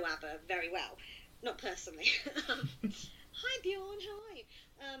know ABBA very well. Not personally. Hi, Bjorn. Hi.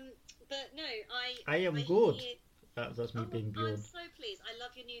 But no, I am good. That's me being Bjorn. I'm so pleased. I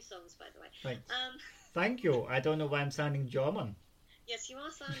love your new songs, by the way. Thanks. Thank you. I don't know why I'm sounding German. Yes, you are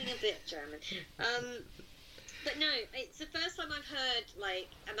sounding a bit German. But no, it's the first time I've heard like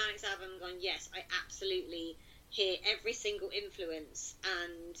a Mannix album going, yes, I absolutely hear every single influence,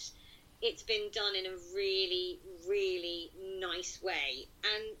 and it's been done in a really, really nice way.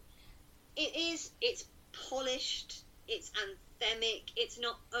 And it's polished, it's anthemic, it's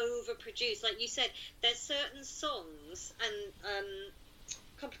not overproduced. Like you said, there's certain songs, and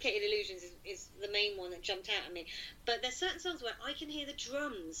Complicated Illusions is the main one that jumped out at me, but there's certain songs where I can hear the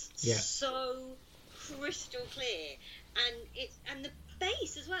drums so crystal clear, and the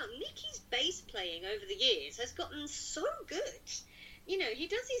bass as well. Nicky's bass playing over the years has gotten so good. You know, he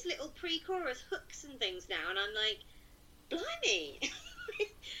does these little pre-chorus hooks and things now, and I'm like, blimey,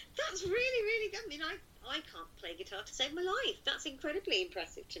 that's really, really good. I mean, I can't play guitar to save my life. That's incredibly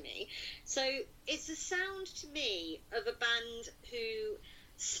impressive to me. So it's a sound to me of a band who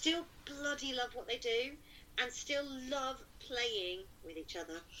still bloody love what they do and still love playing with each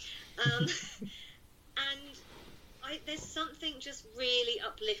other. And there's something just really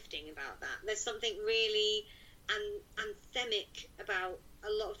uplifting about that. There's something really anthemic about a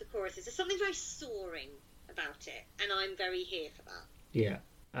lot of the choruses. There's something very soaring about it, and I'm very here for that. Yeah.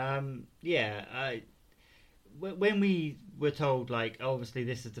 When we were told, like, obviously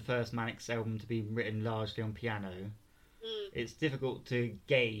this is the first Manics album to be written largely on piano, it's difficult to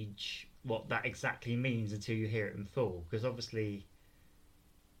gauge what that exactly means until you hear it in full, because obviously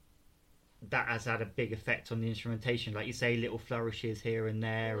that has had a big effect on the instrumentation. Like you say, little flourishes here and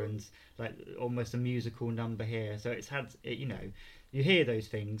there, and like almost a musical number here. So it's had, you know, you hear those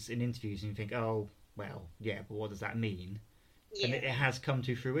things in interviews and you think, oh, well, yeah, but what does that mean? Yeah. And it has come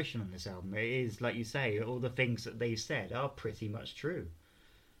to fruition on this album. It is, like you say, all the things that they've said are pretty much true.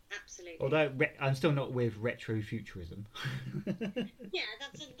 Absolutely. Although I'm still not with retrofuturism. Yeah,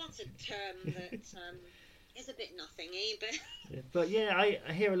 that's a term that is a bit nothingy, but But yeah,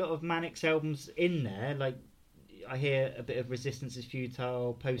 I hear a lot of Manics albums in there. Like, I hear a bit of Resistance is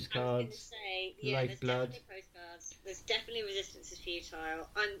Futile, I was going to Postcards. say, yeah, Life there's Blood. definitely postcards. There's definitely Resistance is Futile.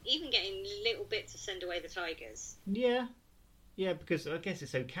 I'm even getting little bits of Send Away the Tigers. Yeah, because I guess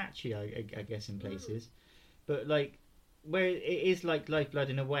it's so catchy, I guess, in places. But, like, where it is like Life Blood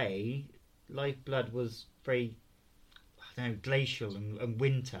in a way, Life Blood was very, I don't know, glacial and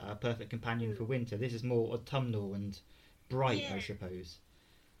winter, a perfect companion for winter. This is more autumnal and bright, I Yeah. suppose.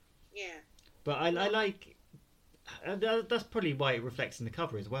 Yeah. But I like... that's probably why it reflects in the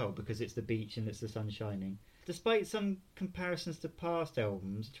cover as well, because it's the beach and it's the sun shining. Despite some comparisons to past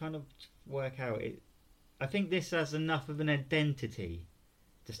albums, trying to work out it, I think this has enough of an identity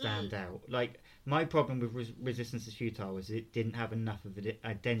to stand out. Like, my problem with Resistance is Futile was it didn't have enough of an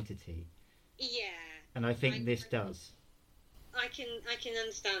identity, Yeah. and I think this does. I can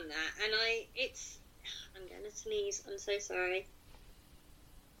understand that, and I'm going to sneeze. I'm so sorry.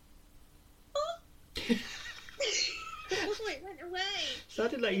 Oh, it went away.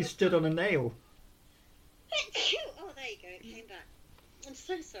 Sounded like you stood on a nail. Oh, there you go. It came back. I'm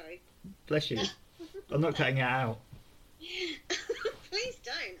so sorry. Bless you. I'm not cutting it out. Please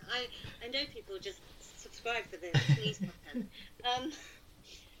don't. I know people just subscribe for the sneeze content.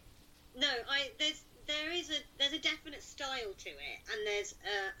 No, there's a definite style to it, and there's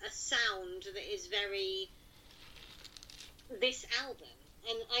a sound that is very this album.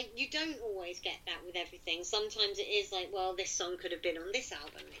 And you don't always get that with everything. Sometimes it is like, well, this song could have been on this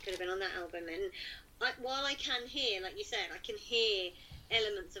album. It could have been on that album. And while I can hear, like you said, I can hear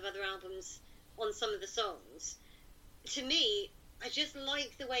elements of other albums on some of the songs. To me, I just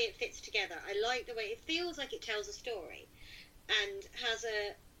like the way it fits together. I like the way it feels like it tells a story and has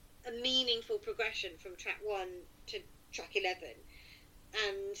a meaningful progression from track 1 to track 11.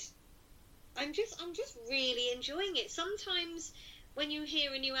 And I'm just really enjoying it. Sometimes when you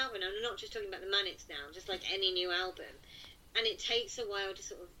hear a new album, and I'm not just talking about the Manics now, just like any new album, and it takes a while to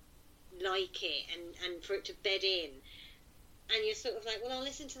sort of like it and for it to bed in, and you're sort of like, well, I'll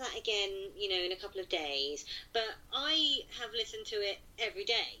listen to that again, you know, in a couple of days. But I have listened to it every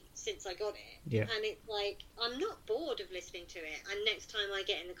day since I got it. Yeah. And it's like, I'm not bored of listening to it. And next time I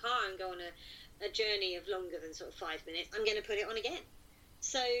get in the car and go on a journey of longer than sort of 5 minutes, I'm going to put it on again.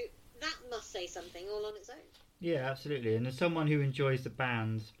 So that must say something all on its own. Yeah, absolutely. And as someone who enjoys the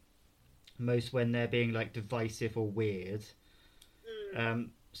band most when they're being like divisive or weird,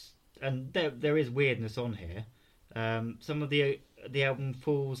 and there is weirdness on here. Some of the album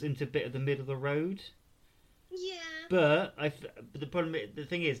falls into a bit of the middle of the road. Yeah. But the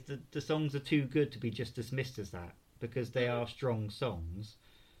thing is, the songs are too good to be just dismissed as that, because they are strong songs,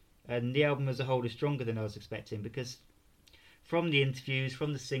 and the album as a whole is stronger than I was expecting. Because from the interviews,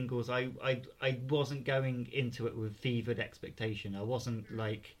 from the singles, I wasn't going into it with fevered expectation. I wasn't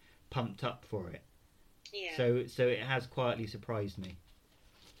like pumped up for it. Yeah. So it has quietly surprised me.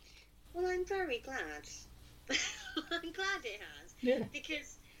 Well, I'm very glad. I'm glad it has. Yeah.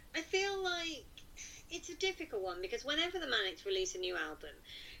 Because I feel like it's a difficult one, because whenever the Manics release a new album,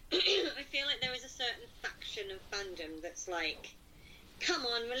 I feel like there is a certain faction of fandom that's like, come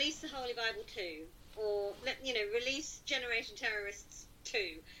on, release the Holy Bible 2, or release Generation Terrorists 2.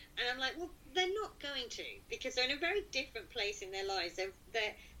 And I'm like, well, they're not going to, because they're in a very different place in their lives.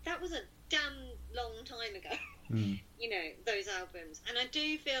 That was a damn long time ago. Mm. You know, those albums. And I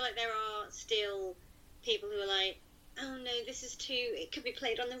do feel like there are still people who are like, oh no, this is too, it could be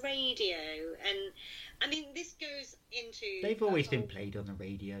played on the radio. And I mean, this goes into They've the always been whole- played on the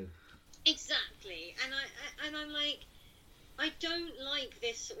radio. Exactly. And I'm like, I don't like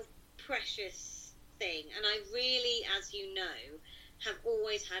this sort of precious thing. And I really, as you know, have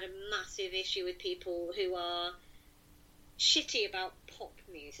always had a massive issue with people who are shitty about pop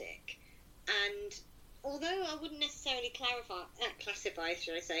music. And although I wouldn't necessarily classify,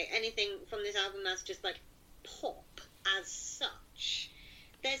 should I say, anything from this album as just like pop as such,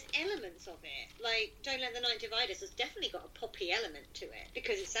 there's elements of it. Like Don't Let the Night Divide Us has definitely got a poppy element to it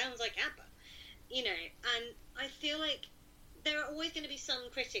because it sounds like ABBA, you know. And I feel like there are always going to be some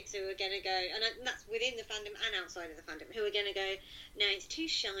critics who are going to go, and that's within the fandom and outside of the fandom, who are going to go, no, it's too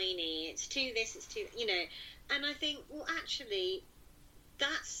shiny, it's too this, it's too, you know. And I think, well, actually,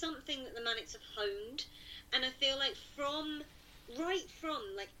 that's something that the Manics have honed. And I feel like right from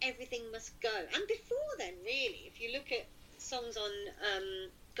like Everything Must Go, and before then, really, if you look at songs on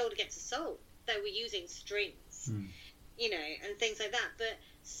Gold Against the Soul, they were using strings, you know, and things like that. But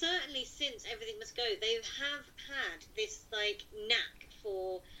certainly since Everything Must Go, they have had this like knack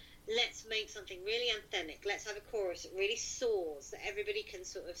for, let's make something really anthemic, let's have a chorus that really soars, that everybody can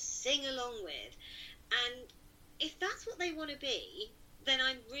sort of sing along with. And if that's what they want to be, then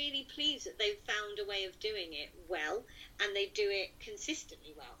I'm really pleased that they've found a way of doing it well, and they do it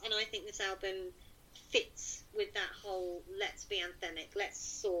consistently well. And I think this album fits with that whole let's be anthemic, let's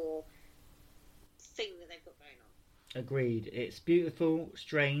soar thing that they've got going on. Agreed. It's beautiful,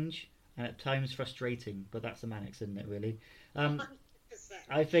 strange, and at times frustrating, but that's the Manics, isn't it? Really. 100%.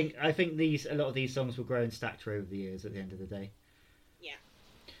 I think a lot of these songs will grow in stature over the years. At the end of the day. Yeah.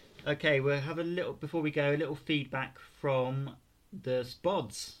 Okay, we'll have a little before we go. A little feedback from the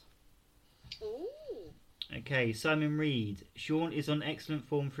Spods. Ooh. Okay, Simon Reed. Sean is on excellent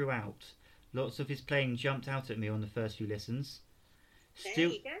form throughout. Lots of his playing jumped out at me on the first few listens. There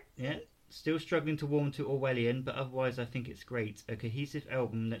you go. Yeah. Still struggling to warm to Orwellian, but otherwise I think it's great. A cohesive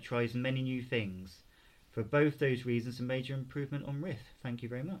album that tries many new things. For both those reasons, a major improvement on riff. Thank you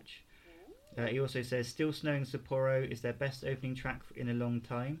very much. He also says, Still Snowing Sapporo is their best opening track in a long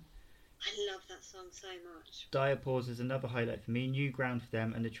time. I love that song so much. Diapause is another highlight for me. New ground for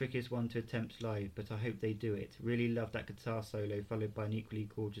them and the trickiest one to attempt live, but I hope they do it. Really love that guitar solo, followed by an equally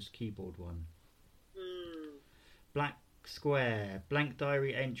gorgeous keyboard one. Black Square, Blank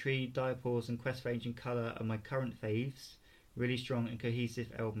Diary entry, Diapause and Quest for Ancient Colour are my current faves. Really strong and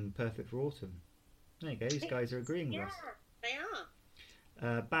cohesive album, perfect for autumn. There you go, these guys are agreeing with us. They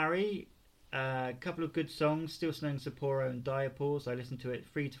are. Barry, a couple of good songs, Still Snowing Sapporo and Diapause. I listened to it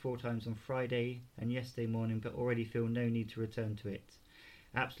 3 to 4 times on Friday and yesterday morning, but already feel no need to return to it.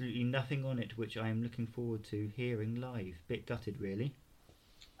 Absolutely nothing on it which I am looking forward to hearing live. Bit gutted, really.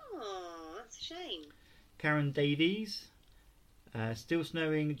 Oh, that's a shame. Karen Davies, Still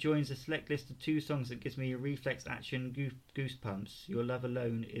Snowing joins a select list of 2 songs that gives me a reflex action goosebumps. Your Love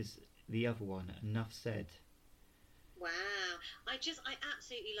Alone is the other one. Enough said. Wow. I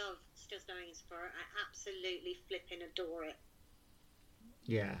absolutely love Still Snowing in Sapporo. I absolutely flipping adore it.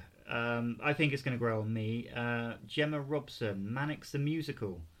 Yeah, I think it's going to grow on me. Gemma Robson, Manics the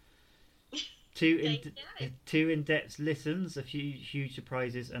Musical. Two in-depth listens, a few huge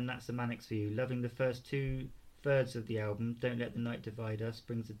surprises, and that's the Manics for you. Loving the first 2/3 of the album. Don't Let the Night Divide Us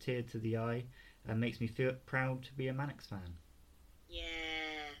brings a tear to the eye and makes me feel proud to be a Manics fan. Yeah,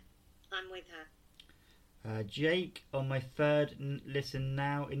 I'm with her. Jake, on my third listen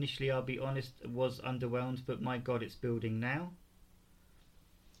now. Initially, I'll be honest, was underwhelmed, but my God, it's building now.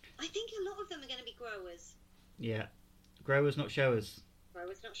 I think a lot of them are going to be growers. Yeah, growers, not showers.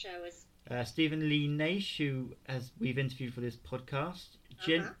 Growers, not showers. Stephen Lee Naish, who we've interviewed for this podcast,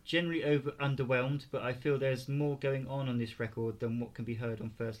 generally underwhelmed, but I feel there's more going on this record than what can be heard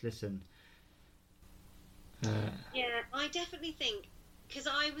on first listen. Yeah, I definitely think, because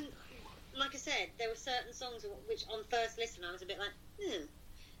like I said, there were certain songs which on first listen I was a bit like,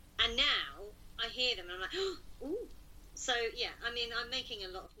 and now I hear them and I'm like, ooh. So yeah, I mean, I'm making a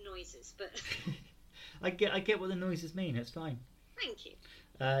lot of noises, but I get what the noises mean. It's fine. Thank you.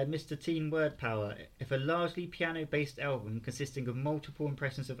 Mr. Teen Word Power. If a largely piano-based album consisting of multiple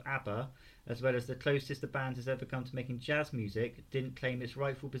impressions of ABBA, as well as the closest the band has ever come to making jazz music, didn't claim its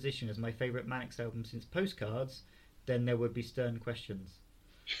rightful position as my favourite Manics album since Postcards, then there would be stern questions.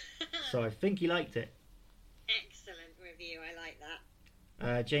 So I think he liked it. Excellent review. I like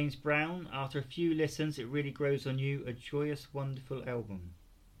that. James Brown. After a few listens, it really grows on you. A joyous, wonderful album.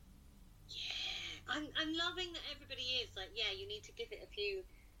 Yeah, I'm loving that everybody is like, yeah, you need to give it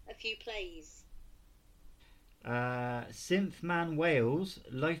a few plays. Synthman Wales,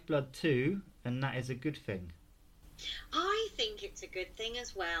 Lifeblood 2, and that is a good thing. I think it's a good thing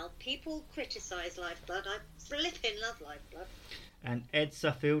as well. People criticise Lifeblood. I flipping love Lifeblood. And Ed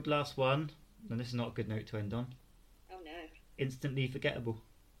Suffield, last one, and this is not a good note to end on. Oh no. Instantly Forgettable.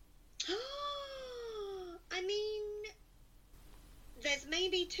 I mean, there's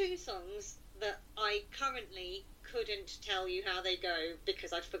maybe 2 songs that I currently couldn't tell you how they go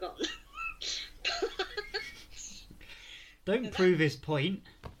because I've forgotten. Don't prove his point.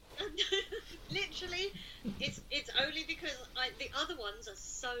 Literally, it's only because the other ones are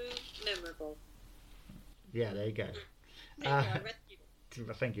so memorable. Yeah, there you go. There you go, I rescued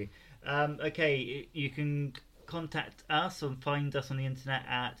it. Thank you. Okay, you can contact us and find us on the internet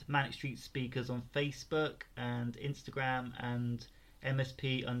at Manic Street Speakers on Facebook and Instagram, and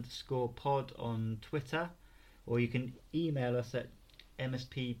MSP_pod on Twitter, or you can email us at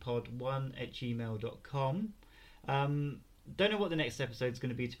mspod1@gmail.com. Don't know what the next episode's going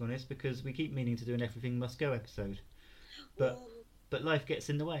to be, to be honest, because we keep meaning to do an Everything Must Go episode, but life gets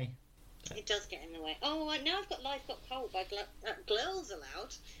in the way. It does get in the way. Oh, now I've got Life Got Cold by Girls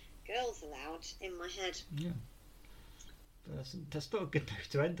Aloud. Girls Aloud in my head. Yeah. But that's not a good note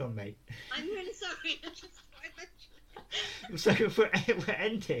to end on, mate. I'm really sorry. I just thought I'd mention So we're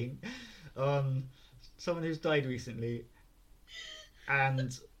ending on someone who's died recently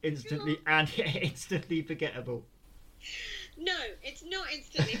and instantly forgettable. No, it's not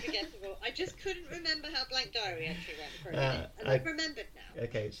instantly forgettable. I just couldn't remember how Blank Diary actually went for a minute. And I've remembered now.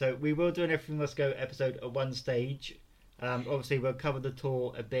 Okay, so we will do an Everything Must Go episode at one stage. Obviously, we'll cover the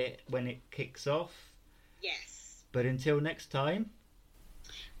tour a bit when it kicks off. Yes. But until next time,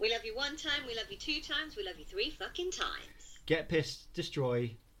 We love you 1 time, we love you 2 times, we love you 3 fucking times. get pissed,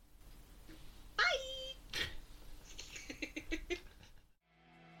 destroy. Bye!